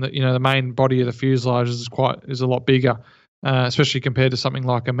little, and the main body of the fuselage is a lot bigger. Especially compared to something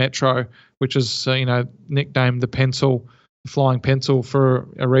like a Metro, which is nicknamed the flying pencil for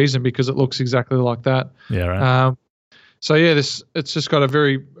a reason, because it looks exactly like that. Yeah, right. So yeah, it's just got a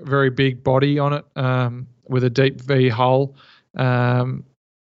very, very big body on it, with a deep V hull,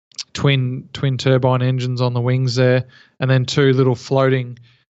 twin turbine engines on the wings there, and then 2 little floating,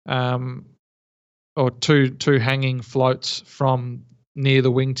 or two hanging floats from near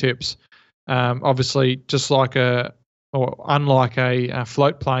the wingtips. Obviously, just like unlike a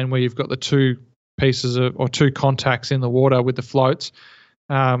float plane where you've got the 2 pieces or two contacts in the water with the floats,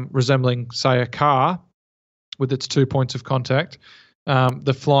 resembling, say, a car with its 2 points of contact.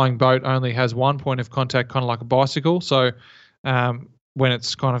 The flying boat only has 1 point of contact, kind of like a bicycle. So when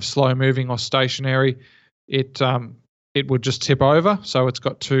it's kind of slow moving or stationary, it would just tip over. So it's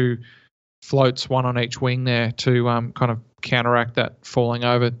got two floats, one on each wing there, to kind of counteract that falling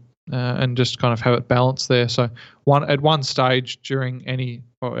over and just kind of have it balanced there. So at one stage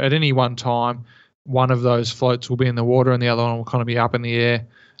at any one time, one of those floats will be in the water and the other one will kind of be up in the air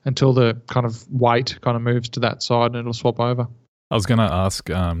until the kind of weight kind of moves to that side and it'll swap over. I was going to ask,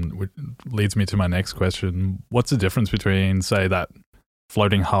 which leads me to my next question. What's the difference between, say, that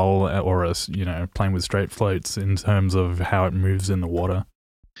floating hull or a plane with straight floats in terms of how it moves in the water?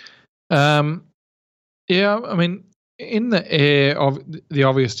 Yeah, I mean, in the air, the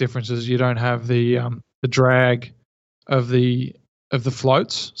obvious difference is you don't have the drag of the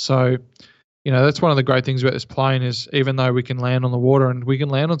floats. So, that's one of the great things about this plane is even though we can land on the water, and we can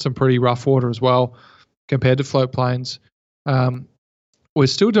land on some pretty rough water as well compared to float planes, we're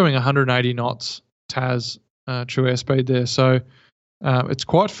still doing 180 knots TAS true airspeed there. So it's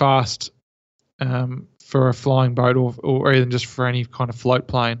quite fast for a flying boat or even just for any kind of float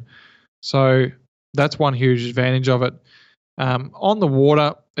plane. So that's one huge advantage of it. On the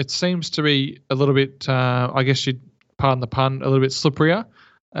water, it seems to be a little bit, I guess you'd pardon the pun, a little bit slipperier.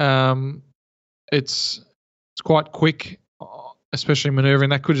 It's quite quick, especially maneuvering.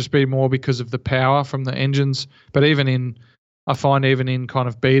 That could just be more because of the power from the engines. But I find even in kind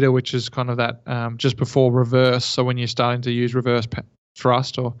of beta, which is kind of that just before reverse, so when you're starting to use reverse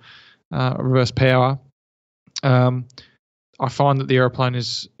thrust or reverse power, I find that the aeroplane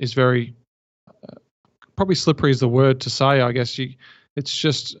is very probably slippery is the word to say. I guess it's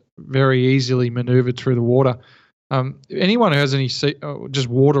just very easily maneuvered through the water. Anyone who has any just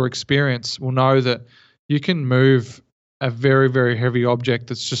water experience will know that you can move a very, very heavy object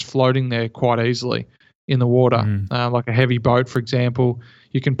that's just floating there quite easily in the water, like a heavy boat, for example.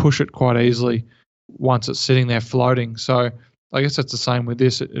 You can push it quite easily once it's sitting there floating. So I guess that's the same with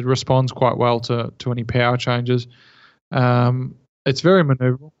this. It responds quite well to any power changes. It's very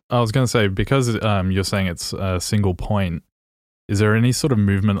maneuverable. I was going to say, because you're saying it's a single point, is there any sort of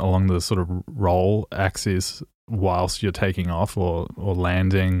movement along the sort of roll axis whilst you're taking off or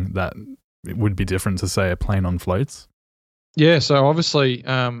landing that it would be different to, say, a plane on floats? Yeah, so obviously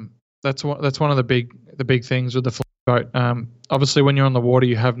that's one of the big things with the float boat. Obviously, when you're on the water,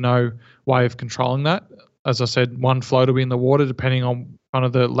 you have no way of controlling that. As I said, one float will be in the water depending on kind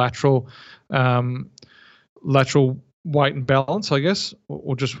of the lateral weight and balance, I guess,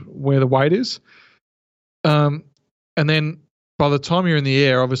 or just where the weight is. And then by the time you're in the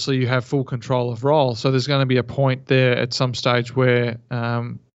air, obviously you have full control of roll. So there's going to be a point there at some stage where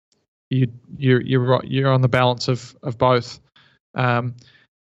you're on the balance of both. And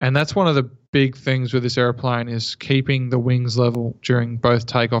that's one of the big things with this airplane is keeping the wings level during both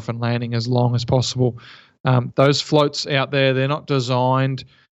takeoff and landing as long as possible. Those floats out there, they're not designed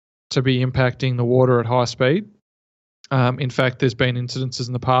to be impacting the water at high speed. In fact, there's been incidences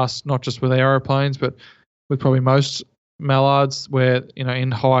in the past, not just with aeroplanes, but with probably most mallards where,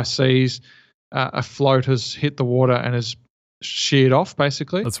 in high seas, a float has hit the water and has sheared off,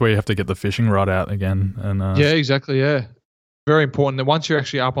 basically. That's where you have to get the fishing rod out again. And yeah, exactly, yeah. Very important that once you're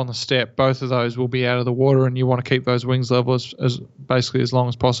actually up on the step, both of those will be out of the water, and you want to keep those wings level as basically as long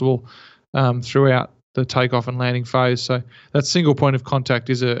as possible throughout the takeoff and landing phase. So that single point of contact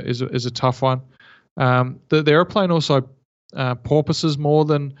is a tough one. The airplane also porpoises more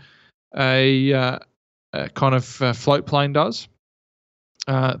than a kind of float plane does.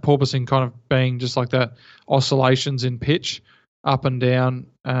 Porpoising kind of being just like that oscillations in pitch, up and down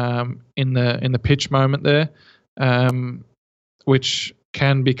in the pitch moment there, which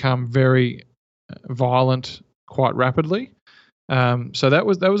can become very violent quite rapidly. So that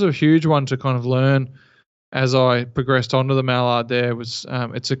was a huge one to kind of learn as I progressed onto the Mallard. There was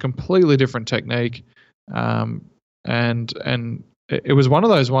it's a completely different technique, and it was one of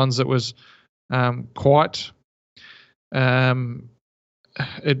those ones that was quite.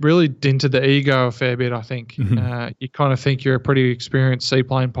 It really dented the ego a fair bit, I think. Mm-hmm. You kind of think you're a pretty experienced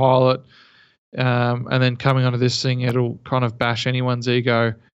seaplane pilot, and then coming onto this thing, it'll kind of bash anyone's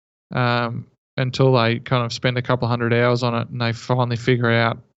ego until they kind of spend a couple hundred hours on it and they finally figure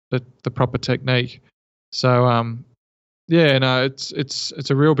out the proper technique. So, it's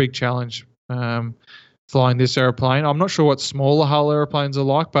a real big challenge flying this aeroplane. I'm not sure what smaller hull aeroplanes are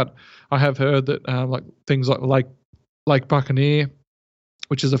like, but I have heard that like things like Lake Buccaneer,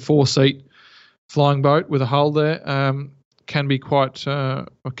 which is a 4-seat flying boat with a hull there, can be quite or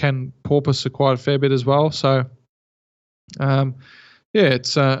can porpoise quite a fair bit as well. So it's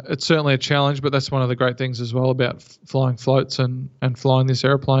certainly a challenge, but that's one of the great things as well about flying floats and flying this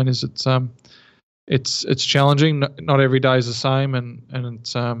airplane is it's challenging. Not every day is the same, and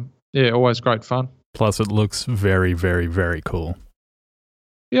it's always great fun. Plus, it looks very, very, very cool.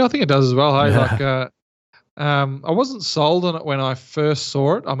 Yeah, I think it does as well. Hey, Yeah. I wasn't sold on it when I first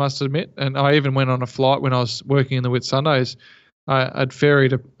saw it, I must admit, and I even went on a flight when I was working in the Whitsundays. I'd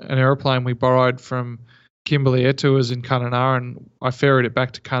ferried an aeroplane we borrowed from Kimberley Air Tours in Kununurra, and I ferried it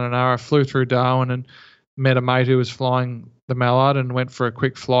back to Kununurra, flew through Darwin and met a mate who was flying the Mallard and went for a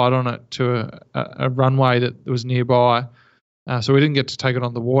quick flight on it to a runway that was nearby. So we didn't get to take it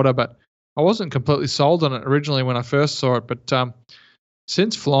on the water, but I wasn't completely sold on it originally when I first saw it. But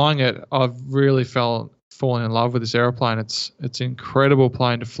since flying it, I've really fallen in love with this aeroplane. It's an incredible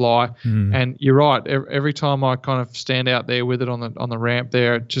plane to fly, and you're right. Every time I kind of stand out there with it on the ramp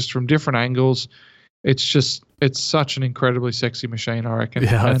there, just from different angles, it's such an incredibly sexy machine, I reckon.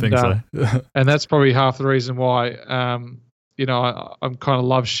 Yeah, I think so. And that's probably half the reason why I'm kind of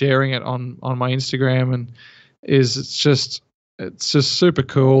love sharing it on my Instagram, and it's just super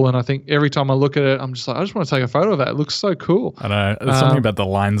cool. And I think every time I look at it, I'm just like, I just want to take a photo of that. It looks so cool. I know. There's something about the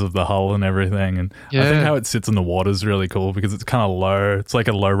lines of the hull and everything. And yeah. I think how it sits in the water is really cool because it's kind of low. It's like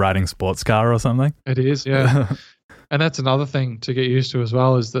a low riding sports car or something. It is, yeah. And that's another thing to get used to as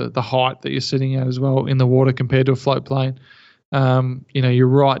well is the height that you're sitting at as well in the water compared to a float plane. You're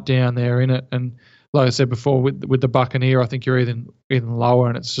right down there in it. And like I said before, with the Buccaneer, I think you're even lower,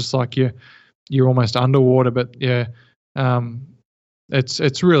 and it's just like you're almost underwater. But yeah,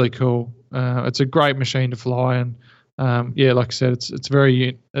 it's really cool. It's a great machine to fly, and like I said, it's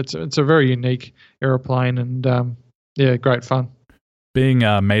a very unique aeroplane, and great fun. Being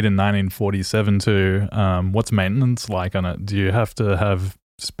made in 1947 too, what's maintenance like on it? Do you have to have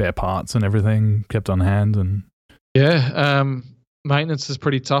spare parts and everything kept on hand? And maintenance is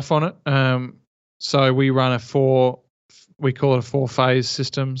pretty tough on it. So we run we call it a 4-phase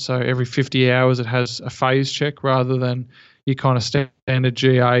system. So every 50 hours it has a phase check rather than your kind of standard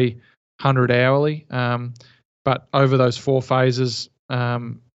GA 100 hourly. But over those 4 phases,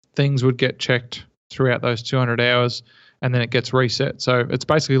 things would get checked throughout those 200 hours, and then it gets reset. So it's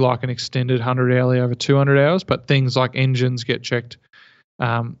basically like an extended 100 hourly over 200 hours, but things like engines get checked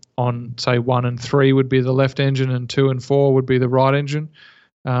on, say, 1 and 3 would be the left engine and 2 and 4 would be the right engine.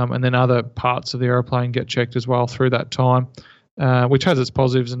 And then other parts of the aeroplane get checked as well through that time, which has its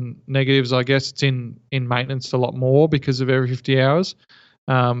positives and negatives. I guess it's in maintenance a lot more because of every 50 hours,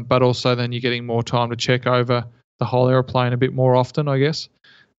 but also then you're getting more time to check over the whole aeroplane a bit more often, I guess.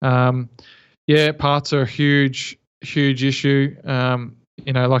 Parts are a huge issue.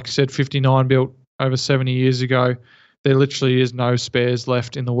 Like I said, 59 built over 70 years ago. There literally is no spares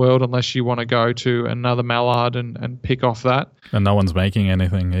left in the world unless you want to go to another Mallard and pick off that. And no one's making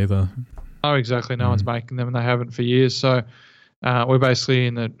anything either. Oh, exactly. No one's making them, and they haven't for years. So we're basically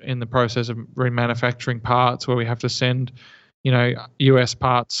in the process of remanufacturing parts where we have to send, US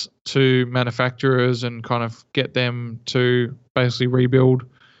parts to manufacturers and kind of get them to basically rebuild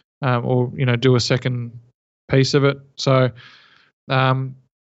or do a second piece of it. So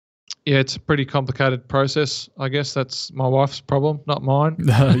it's a pretty complicated process. I guess that's my wife's problem, not mine.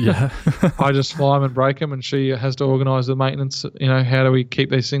 Yeah. I just fly them and break them, and she has to organise the maintenance. How do we keep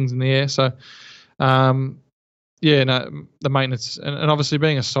these things in the air? So, the maintenance and obviously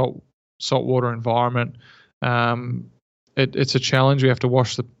being a saltwater environment, it's a challenge. We have to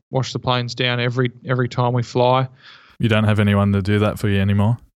wash the planes down every time we fly. You don't have anyone to do that for you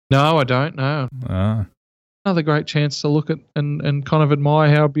anymore? No, I don't. No. Another great chance to look at and kind of admire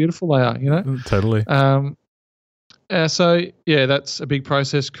how beautiful they are, Totally. That's a big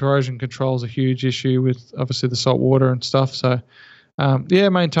process. Corrosion control is a huge issue with obviously the salt water and stuff. So,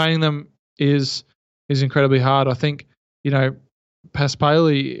 maintaining them is incredibly hard. I think,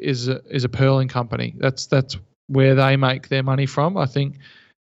 Paspaley is a pearling company. That's where they make their money from. I think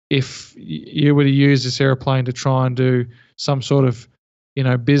if you were to use this airplane to try and do some sort of,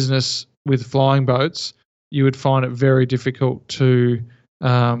 business with flying boats, you would find it very difficult to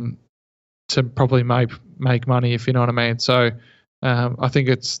probably make money, if you know what I mean. So I think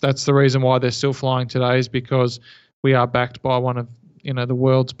that's the reason why they're still flying today, is because we are backed by one of the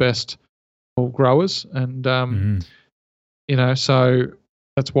world's best growers, and so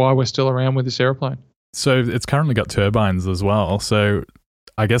that's why we're still around with this airplane. So it's currently got turbines as well. So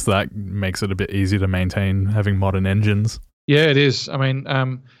I guess that makes it a bit easier to maintain having modern engines. Yeah, it is. I mean,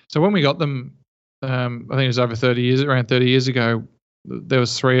 so when we got them, I think it was around 30 years ago, there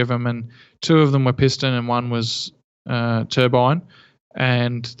was 3 of them, and 2 of them were piston and one was turbine,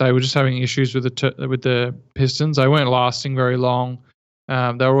 and they were just having issues with the pistons. They weren't lasting very long. They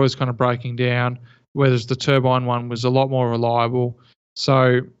were always kind of breaking down, whereas the turbine one was a lot more reliable.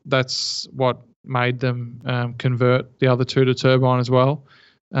 So that's what made them convert the other two to turbine as well.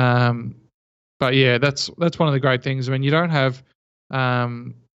 But yeah, that's one of the great things. I mean, you don't have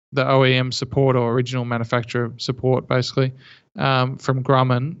the OEM support or original manufacturer support, basically, from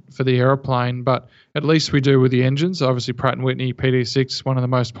Grumman for the aeroplane, but at least we do with the engines. Obviously, Pratt & Whitney PD6, one of the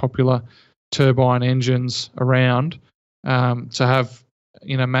most popular turbine engines around. To have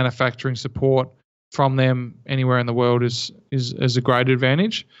manufacturing support from them anywhere in the world is a great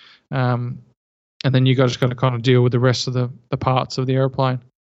advantage. And then you just got to kind of deal with the rest of the parts of the aeroplane.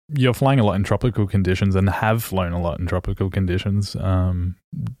 You're flying a lot in tropical conditions and have flown a lot in tropical conditions.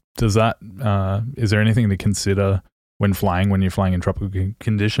 Is there anything to consider when you're flying in tropical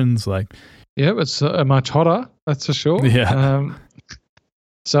conditions? Yeah, it's much hotter, that's for sure. Yeah.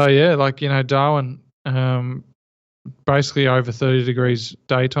 So yeah, Darwin, basically over 30 degrees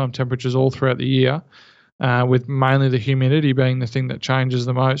daytime temperatures all throughout the year, with mainly the humidity being the thing that changes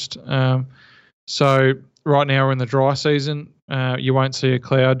the most. So right now we're in the dry season. You won't see a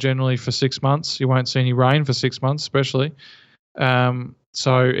cloud generally for 6 months. You won't see any rain for 6 months, especially.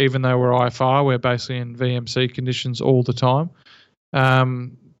 So even though we're IFR, we're basically in VMC conditions all the time.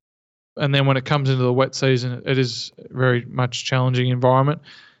 And then when it comes into the wet season, it is very much challenging environment.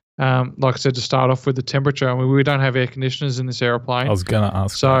 Like I said, to start off with the temperature, I mean, we don't have air conditioners in this airplane. I was going to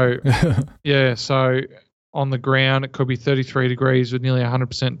ask. So, yeah, so on the ground, it could be 33 degrees with nearly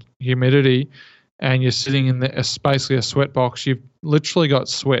 100% humidity, and you're sitting in basically a sweat box. You've literally got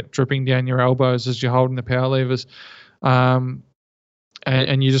sweat dripping down your elbows as you're holding the power levers.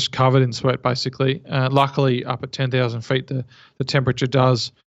 And you're just covered in sweat, basically. Luckily, up at 10,000 feet, the temperature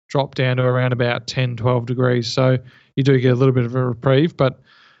does drop down to around about 10, 12 degrees. So you do get a little bit of a reprieve, but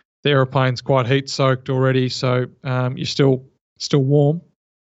the aeroplane's quite heat-soaked already, so you're still warm.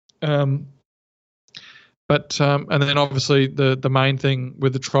 And then obviously the main thing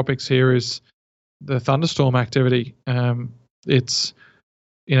with the tropics here is the thunderstorm activity. It's,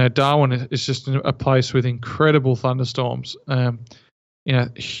 Darwin is just a place with incredible thunderstorms.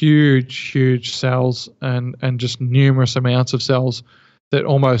 Huge cells and just numerous amounts of cells that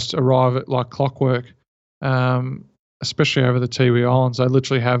almost arrive at like clockwork, especially over the Tiwi Islands. They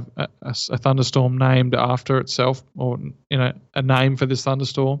literally have a thunderstorm named after itself, or a name for this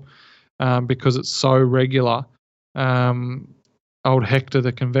thunderstorm, because it's so regular. Old Hector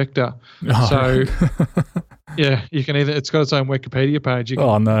the Convector. Oh. So yeah, you can it's got its own Wikipedia page. You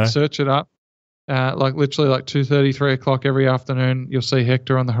can search it up. Literally 2:30, 3 o'clock every afternoon, you'll see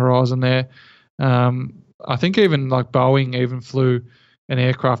Hector on the horizon there. I think even Boeing even flew an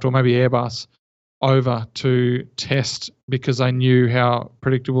aircraft, or maybe Airbus, over to test because they knew how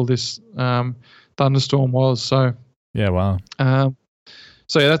predictable this thunderstorm was. So yeah, wow.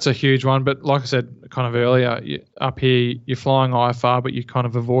 So yeah, that's a huge one. But like I said kind of earlier, up here you're flying IFR, but you're kind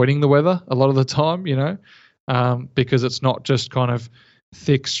of avoiding the weather a lot of the time, because it's not just kind of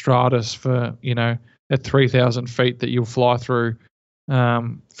thick stratus for at 3,000 feet that you'll fly through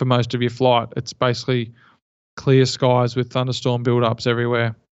for most of your flight. It's basically clear skies with thunderstorm build-ups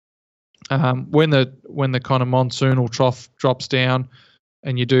everywhere. When the kind of monsoonal trough drops down,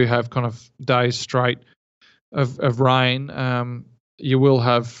 and you do have kind of days straight of rain, you will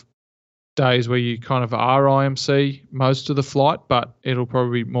have days where you kind of are IMC most of the flight, but it'll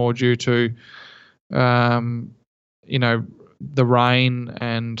probably be more due to the rain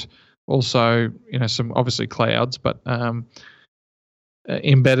and also some obviously clouds, but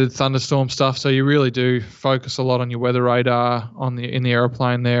embedded thunderstorm stuff. So you really do focus a lot on your weather radar in the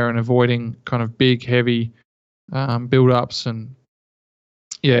aeroplane there, and avoiding kind of big heavy build-ups. And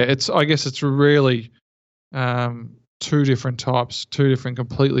yeah, I guess it's really two different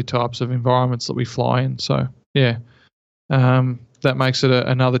completely types of environments that we fly in. So yeah, that makes it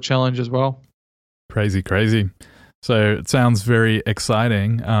another challenge as well. Crazy. So it sounds very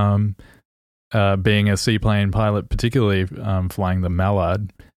exciting. Being a seaplane pilot, particularly flying the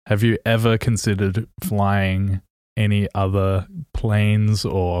Mallard, have you ever considered flying any other planes,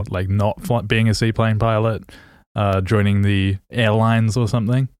 or being a seaplane pilot, joining the airlines or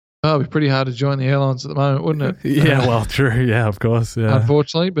something? Oh, it'd be pretty hard to join the airlines at the moment, wouldn't it? Yeah, well, true. Yeah, of course. Yeah.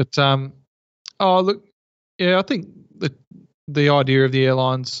 Unfortunately, but I think the idea of the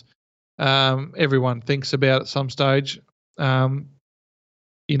airlines, everyone thinks about at some stage.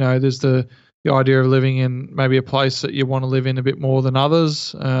 There's the idea of living in maybe a place that you want to live in a bit more than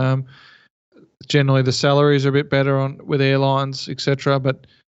others. Generally, the salaries are a bit better with airlines, etc. But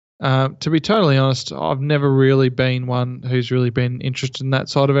To be totally honest, I've never really been one who's really been interested in that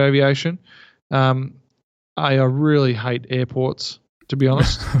side of aviation. I really hate airports, to be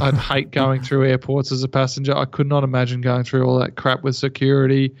honest. I'd hate going through airports as a passenger. I could not imagine going through all that crap with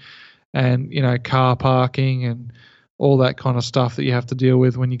security and, car parking and all that kind of stuff that you have to deal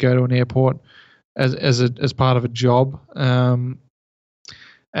with when you go to an airport as part of a job.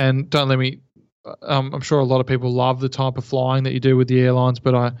 And don't let me, I'm sure a lot of people love the type of flying that you do with the airlines,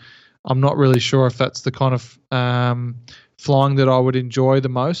 but I'm not really sure if that's the kind of flying that I would enjoy the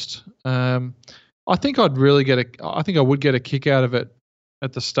most. I think I would get a kick out of it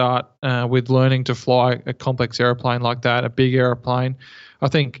at the start with learning to fly a complex airplane like that, a big airplane. I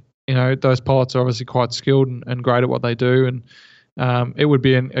think, those pilots are obviously quite skilled and great at what they do, and it would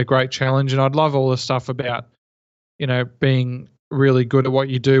be a great challenge. And I'd love all the stuff about, being really good at what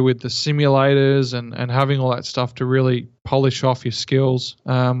you do with the simulators and having all that stuff to really polish off your skills,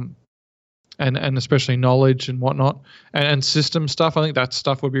 and especially knowledge and whatnot, and system stuff. I think that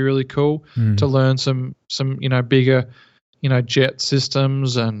stuff would be really cool to learn some bigger, jet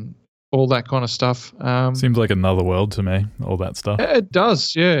systems and all that kind of stuff. Seems like another world to me, all that stuff. It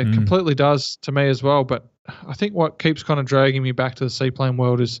does, yeah, it completely does to me as well. But I think what keeps kind of dragging me back to the seaplane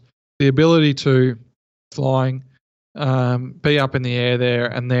world is the ability to flying, be up in the air there,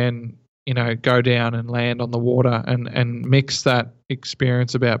 and then go down and land on the water, and mix that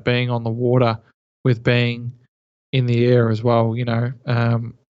experience about being on the water with being in the air as well.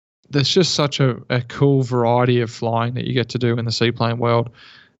 There's just such a cool variety of flying that you get to do in the seaplane world.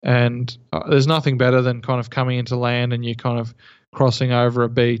 And there's nothing better than kind of coming into land and you're kind of crossing over a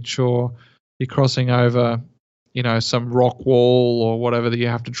beach, or you're crossing over, some rock wall or whatever that you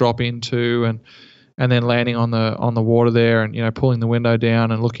have to drop into, and then landing on the water there, and pulling the window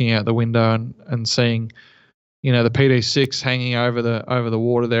down and looking out the window and seeing, the PD6 hanging over the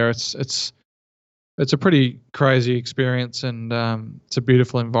water there. It's a pretty crazy experience, and it's a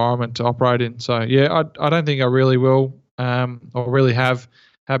beautiful environment to operate in. So yeah, I don't think I really will or really have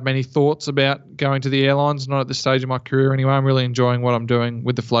many thoughts about going to the airlines, not at this stage of my career anyway. I'm really enjoying what I'm doing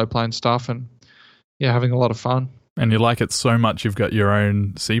with the flow plane stuff, and having a lot of fun. And you like it so much you've got your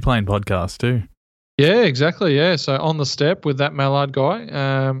own seaplane podcast too. Yeah, exactly. Yeah, so On the Step with That Mallard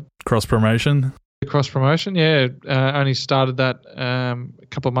Guy. Cross promotion. Yeah. Only started that a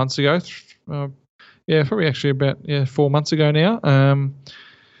couple of months ago. Probably actually about 4 months ago now.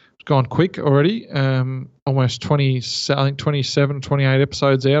 It's gone quick already. Almost 27, 28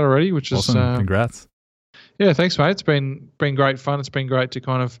 episodes out already, which awesome. is Congrats. Yeah, thanks, mate. It's been great fun. It's been great to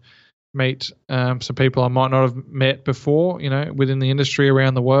kind of meet some people I might not have met before, within the industry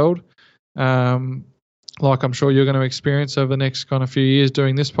around the world. Like I'm sure you're going to experience over the next kind of few years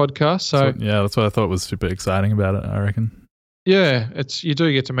doing this podcast. So that's what I thought was super exciting about it, I reckon. Yeah, you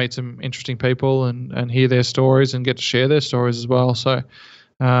do get to meet some interesting people and hear their stories and get to share their stories as well. So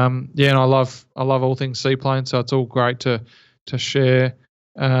and I love all things seaplane, so it's all great to share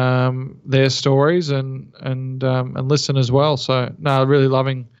their stories and listen as well. So really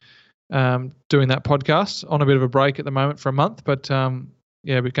loving doing that podcast. On a bit of a break at the moment for a month, but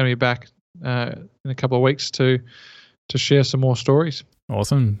we're going to be back in a couple of weeks to share some more stories.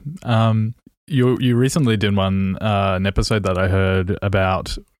 Awesome. You recently did an episode that I heard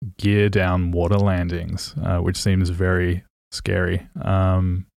about gear down water landings, which seems very scary.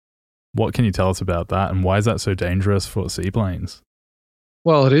 What can you tell us about that, and why is that so dangerous for seaplanes?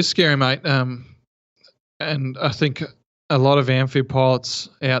 Well, it is scary, mate. And I think a lot of amphib pilots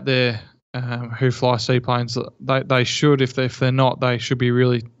out there who fly seaplanes, they should, if they're not, they should be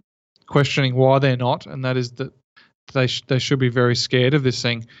really questioning why they're not, and that is that they should be very scared of this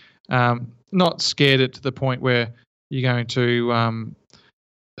thing. Not scared it to the point where you're going to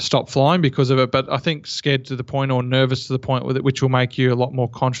stop flying because of it, but I think scared to the point, or nervous to the point with it, which will make you a lot more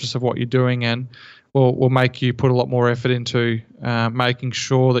conscious of what you're doing, and will make you put a lot more effort into making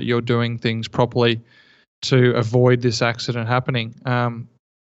sure that you're doing things properly to avoid this accident happening.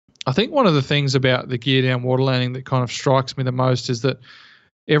 I think one of the things about the gear down water landing that kind of strikes me the most is that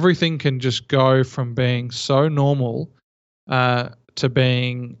everything can just go from being so normal to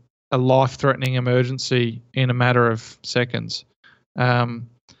being a life-threatening emergency in a matter of seconds.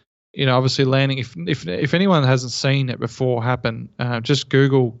 Obviously landing, if anyone hasn't seen it before happen, just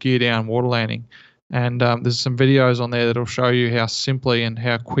Google gear down water landing, and there's some videos on there that'll show you how simply and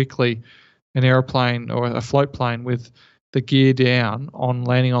how quickly an airplane or a float plane with the gear down on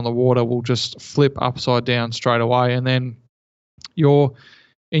landing on the water will just flip upside down straight away, and then you're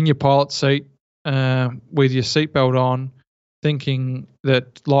in your pilot seat with your seatbelt on, thinking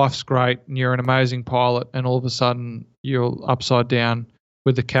that life's great and you're an amazing pilot, and all of a sudden you're upside down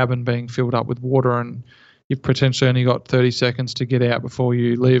with the cabin being filled up with water, and you've potentially only got 30 seconds to get out before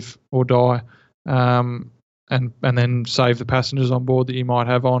you live or die, and then save the passengers on board that you might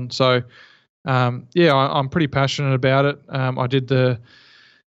have on. So, I'm pretty passionate about it. I did the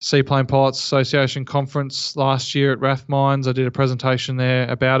Seaplane Pilots Association conference last year at Rathmines. I did a presentation there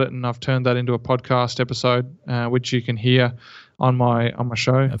about it, and I've turned that into a podcast episode, which you can hear on my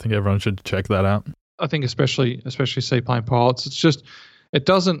show. I think everyone should check that out. I think especially seaplane pilots. It's just, it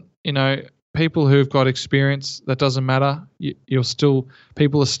doesn't, people who've got experience, that doesn't matter.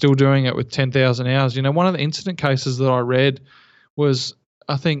 People are still doing it with 10,000 hours. One of the incident cases that I read was,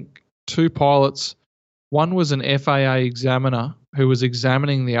 I think, two pilots. One was an FAA examiner who was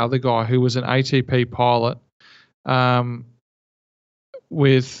examining the other guy who was an ATP pilot.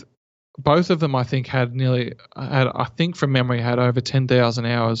 With both of them, I think I think from memory had over 10,000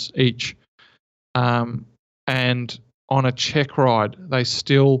 hours each. And on a check ride, they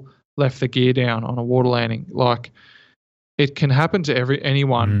still left the gear down on a water landing. Like, it can happen to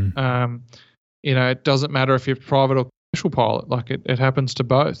anyone. It doesn't matter if you're private or commercial pilot. Like, it happens to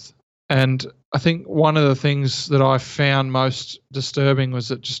both. And I think one of the things that I found most disturbing was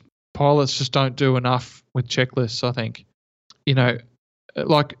that pilots just don't do enough with checklists, I think.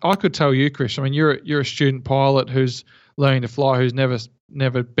 Like, I could tell you, Chris, I mean, you're a student pilot who's learning to fly, who's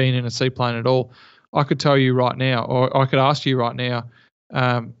never been in a seaplane at all. I could tell you right now, or I could ask you right now,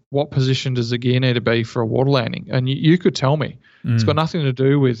 what position does the gear need to be for a water landing? And you could tell me. It's got nothing to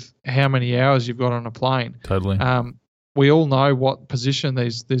do with how many hours you've got on a plane. Totally. We all know what position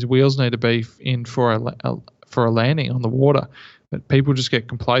these wheels need to be in for a landing on the water, but people just get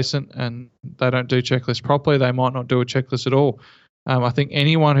complacent and they don't do checklists properly. They might not do a checklist at all. I think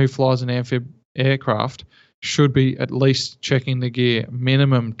anyone who flies an amphib aircraft should be at least checking the gear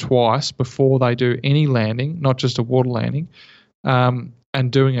minimum twice before they do any landing, not just a water landing, and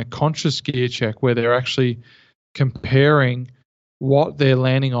doing a conscious gear check where they're actually comparing what they're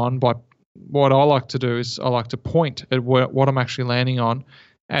landing on by. What I like to do is I like to point at what I'm actually landing on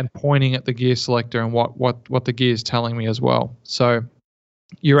and pointing at the gear selector and what the gear is telling me as well. So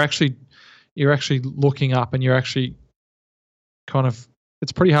you're actually looking up, and you're actually kind of,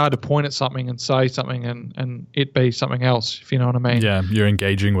 it's pretty hard to point at something and say something and it be something else, if you know what I mean. Yeah, you're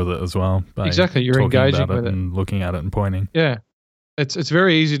engaging with it as well. Exactly, you're engaging with it and looking at it and pointing. Yeah, it's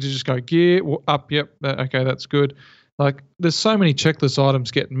very easy to just go gear up. Yep, okay, that's good. Like, there's so many checklist items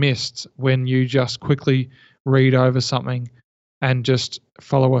get missed when you just quickly read over something and just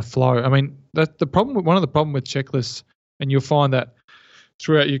follow a flow. I mean, one of the problem with checklists, and you'll find that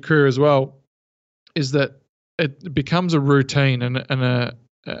throughout your career as well, is that it becomes a routine and a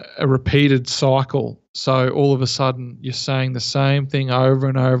repeated cycle. So all of a sudden you're saying the same thing over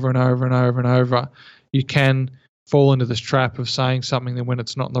and over and over and over and over. You can fall into this trap of saying something when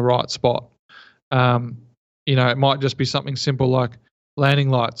it's not in the right spot. It might just be something simple like landing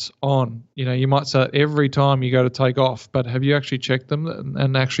lights on. You might say it every time you go to take off, but have you actually checked them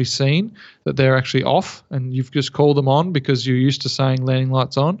and actually seen that they're actually off, and you've just called them on because you're used to saying landing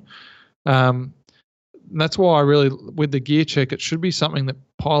lights on? That's why with the gear check, it should be something that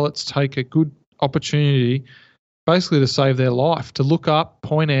pilots take a good opportunity basically to save their life, to look up,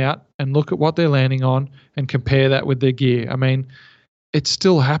 point out, and look at what they're landing on and compare that with their gear. I mean, it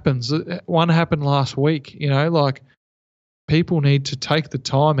still happens. One happened last week, like, people need to take the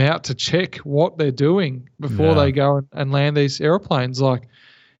time out to check what they're doing before they go and land these airplanes. Like,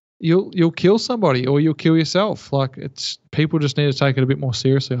 you'll kill somebody or you'll kill yourself. Like, people just need to take it a bit more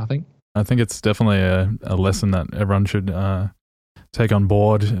seriously, I think. I think it's definitely a lesson that everyone should take on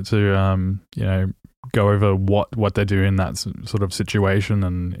board to, go over what they do in that sort of situation,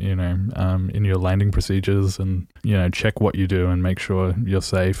 and, in your landing procedures, and, check what you do and make sure you're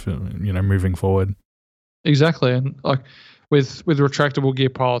safe, moving forward. Exactly. And like with retractable gear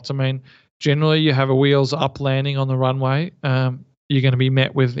pilots, I mean, generally you have a wheels up landing on the runway. You're going to be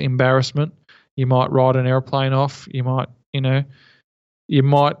met with embarrassment. You might ride an airplane off. You might,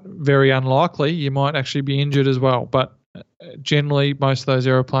 very unlikely, you might actually be injured as well. But generally, most of those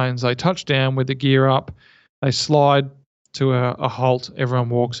airplanes, they touch down with the gear up, they slide to a halt, everyone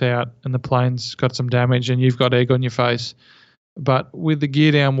walks out, and the plane's got some damage, and you've got egg on your face. But with the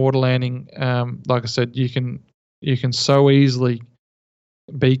gear down water landing, like I said, you can so easily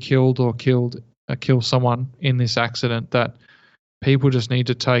be killed or kill someone in this accident that people just need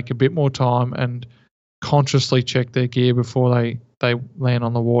to take a bit more time and consciously check their gear before they land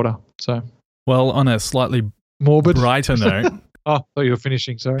on the water. So, well, on a slightly morbid, brighter note. Oh, I thought you were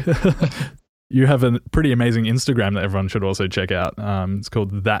finishing, sorry. You have a pretty amazing Instagram that everyone should also check out. It's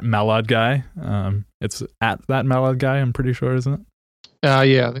called That Mallard Guy. It's at That Mallard Guy, I'm pretty sure, isn't it?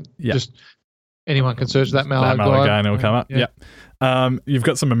 Yeah, I think Yeah. just anyone can search That Mallard Guy and it'll come up. Yeah. You've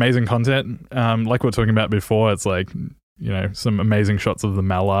got some amazing content. Like we were talking about before, it's like, some amazing shots of the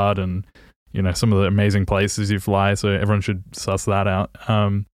Mallard and, some of the amazing places you fly. So everyone should suss that out.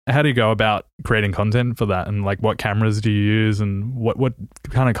 How do you go about creating content for that? And like, what cameras do you use? And what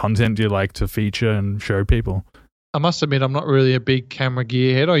kind of content do you like to feature and show people? I must admit, I'm not really a big camera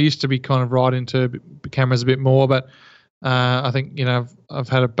gearhead. I used to be kind of right into cameras a bit more, but I think, I've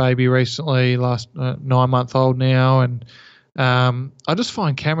had a baby recently, last 9-month-old now, and I just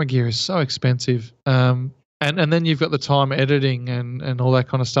find camera gear is so expensive. And then you've got the time editing and all that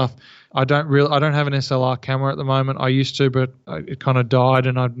kind of stuff. I don't have an SLR camera at the moment. I used to, but it kind of died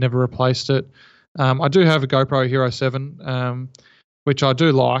and I've never replaced it. I do have a GoPro Hero 7, which I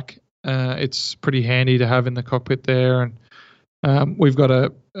do like. It's pretty handy to have in the cockpit there, and we've got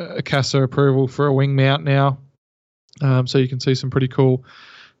a CASA approval for a wing mount now, so you can see some pretty cool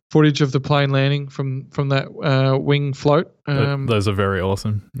footage of the plane landing from that wing float. Those are very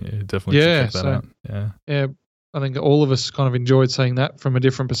awesome. Yeah, definitely should check that out. Yeah, I think all of us kind of enjoyed seeing that from a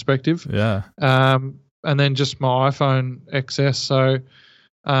different perspective. Yeah. And then just my iPhone XS. So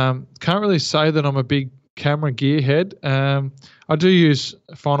can't really say that I'm a big camera gearhead. I do use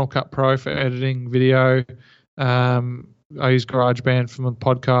Final Cut Pro for editing video. I use GarageBand for my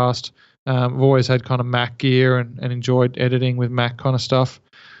podcast. I've always had kind of Mac gear and enjoyed editing with Mac kind of stuff.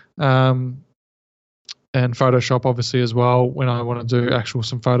 And Photoshop obviously as well when I want to do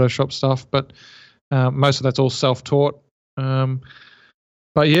some Photoshop stuff. But most of that's all self-taught.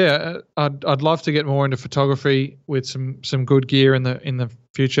 But yeah, I'd love to get more into photography with some good gear in the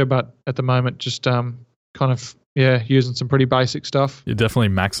future. But at the moment, just using some pretty basic stuff. You're definitely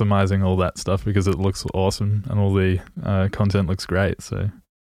maximizing all that stuff because it looks awesome and all the content looks great. So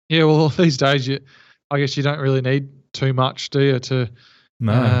yeah, well, these days I guess you don't really need too much, do you?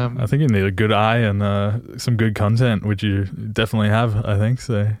 No, I think you need a good eye and some good content, which you definitely have, I think.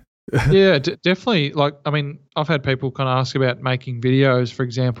 So yeah, definitely. Like, I mean, I've had people kind of ask about making videos, for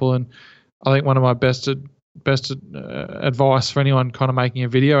example, and I think one of my best advice for anyone kind of making a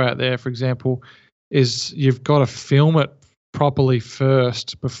video out there, for example, is you've got to film it properly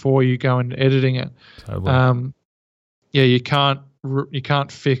first before you go into editing it. Totally. You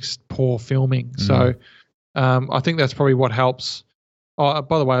can't fix poor filming. So I think that's probably what helps. Oh,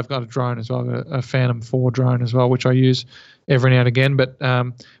 by the way, I've got a drone as well, a Phantom 4 drone as well, which I use every now and again. But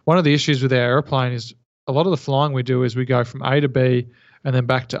one of the issues with our airplane is a lot of the flying we do is we go from A to B and then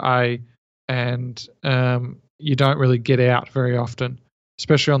back to A, and you don't really get out very often,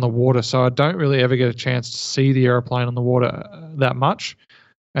 especially on the water. So I don't really ever get a chance to see the airplane on the water that much.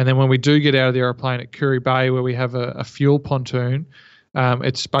 And then when we do get out of the airplane at Curry Bay, where we have a fuel pontoon,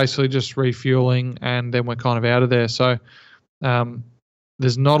 it's basically just refueling, and then we're kind of out of there. So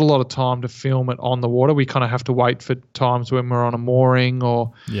there's not a lot of time to film it on the water. We kind of have to wait for times when we're on a mooring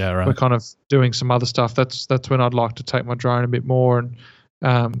or we're kind of doing some other stuff. That's when I'd like to take my drone a bit more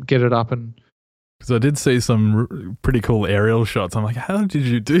and get it up. And because I did see some pretty cool aerial shots. I'm like, how did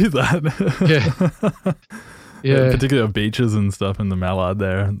you do that? Yeah. Particularly beaches and stuff in the Mallard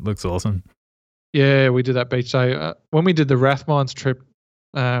there. It looks awesome. Yeah, we did that beach day. When we did the Rathmines trip,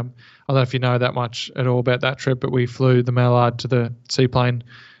 I don't know if you know that much at all about that trip, but we flew the Mallard to the seaplane,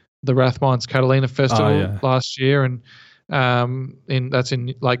 the Rathmines Catalina Festival last year, and that's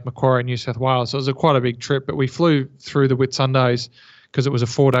in Lake Macquarie, New South Wales. So it was quite a big trip, but we flew through the Whitsundays because it was a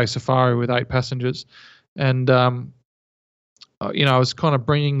 4-day safari with 8 passengers. And, I was kind of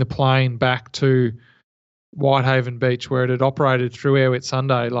bringing the plane back to Whitehaven Beach where it had operated through Air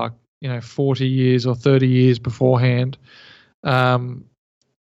Whitsunday 40 years or 30 years beforehand. And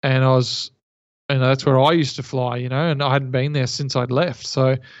that's where I used to fly, and I hadn't been there since I'd left.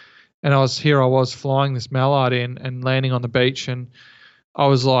 So, and I was flying this Mallard in and landing on the beach, and I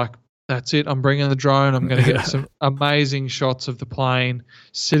was like, that's it. I'm bringing the drone. I'm going to get some amazing shots of the plane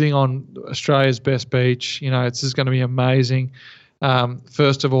sitting on Australia's best beach. This is going to be amazing.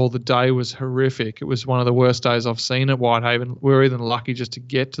 First of all, the day was horrific. It was one of the worst days I've seen at Whitehaven. We were even lucky just to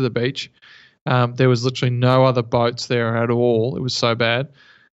get to the beach. There was literally no other boats there at all. It was so bad.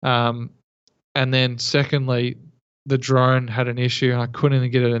 And then secondly, the drone had an issue and I couldn't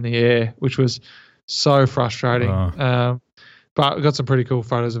even get it in the air, which was so frustrating. Wow. But we got some pretty cool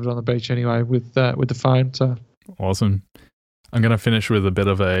photos of it on the beach anyway with the phone. So awesome. I'm going to finish with a bit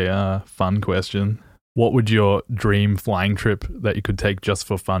of a fun question. What would your dream flying trip that you could take just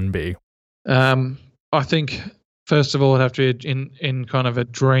for fun be? I think first of all it'd have to be in kind of a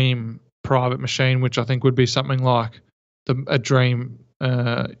dream private machine, which I think would be something like a dream,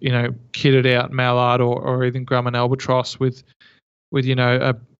 kitted out Mallard or even Grumman Albatross with with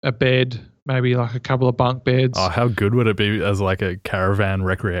a bed, maybe like a couple of bunk beds. Oh, how good would it be as like a caravan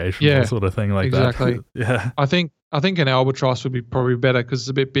recreational sort of thing like exactly. that? Yeah. I think an albatross would be probably better because it's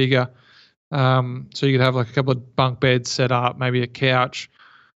a bit bigger. So you could have like a couple of bunk beds set up, maybe a couch,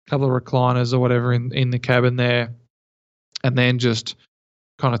 a couple of recliners or whatever in the cabin there, and then just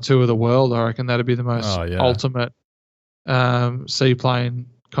kind of tour the world. I reckon that'd be the most ultimate seaplane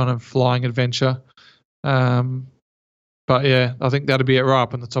kind of flying adventure. But yeah, I think that'd be it right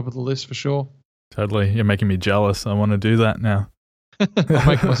up on the top of the list for sure. Totally. You're making me jealous. I want to do that now. I'll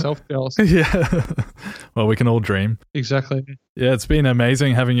make myself jealous. Yeah. Well, we can all dream. Exactly. Yeah, it's been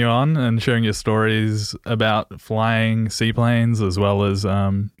amazing having you on and sharing your stories about flying seaplanes as well as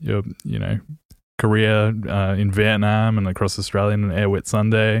your, career in Vietnam and across Australia in Air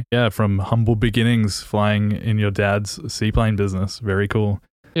Whitsunday. Yeah, from humble beginnings flying in your dad's seaplane business. Very cool.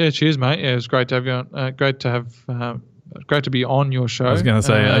 Yeah, cheers, mate. Yeah, it was great to have you on. Great to be on your show. I was going to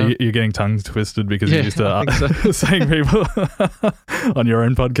say, you're getting tongue twisted because you used to saying people on your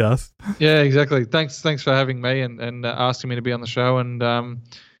own podcast. Yeah, exactly. Thanks for having me and asking me to be on the show. And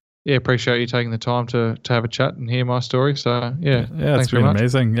appreciate you taking the time to have a chat and hear my story. So it's been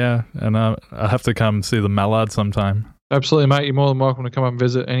amazing. Yeah, and I have to come see the Mallard sometime. Absolutely, mate. You're more than welcome to come up and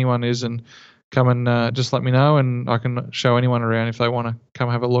visit. Anyone is, and come and just let me know, and I can show anyone around if they want to come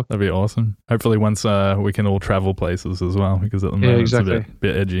have a look. That'd be awesome. Hopefully once we can all travel places as well, because at the moment it's a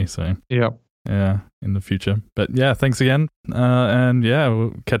bit edgy. So yeah, in the future. But yeah, thanks again. And yeah,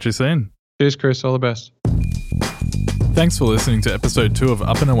 we'll catch you soon. Cheers, Chris. All the best. Thanks for listening to episode 2 of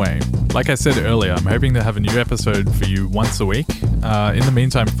Up and Away. Like I said earlier, I'm hoping to have a new episode for you once a week. In the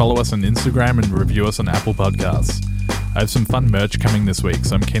meantime, follow us on Instagram and review us on Apple Podcasts. I have some fun merch coming this week,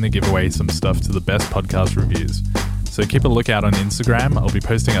 so I'm keen to give away some stuff to the best podcast reviews. So keep a lookout on Instagram. I'll be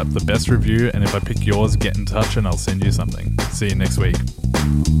posting up the best review, and if I pick yours, get in touch and I'll send you something. See you next week.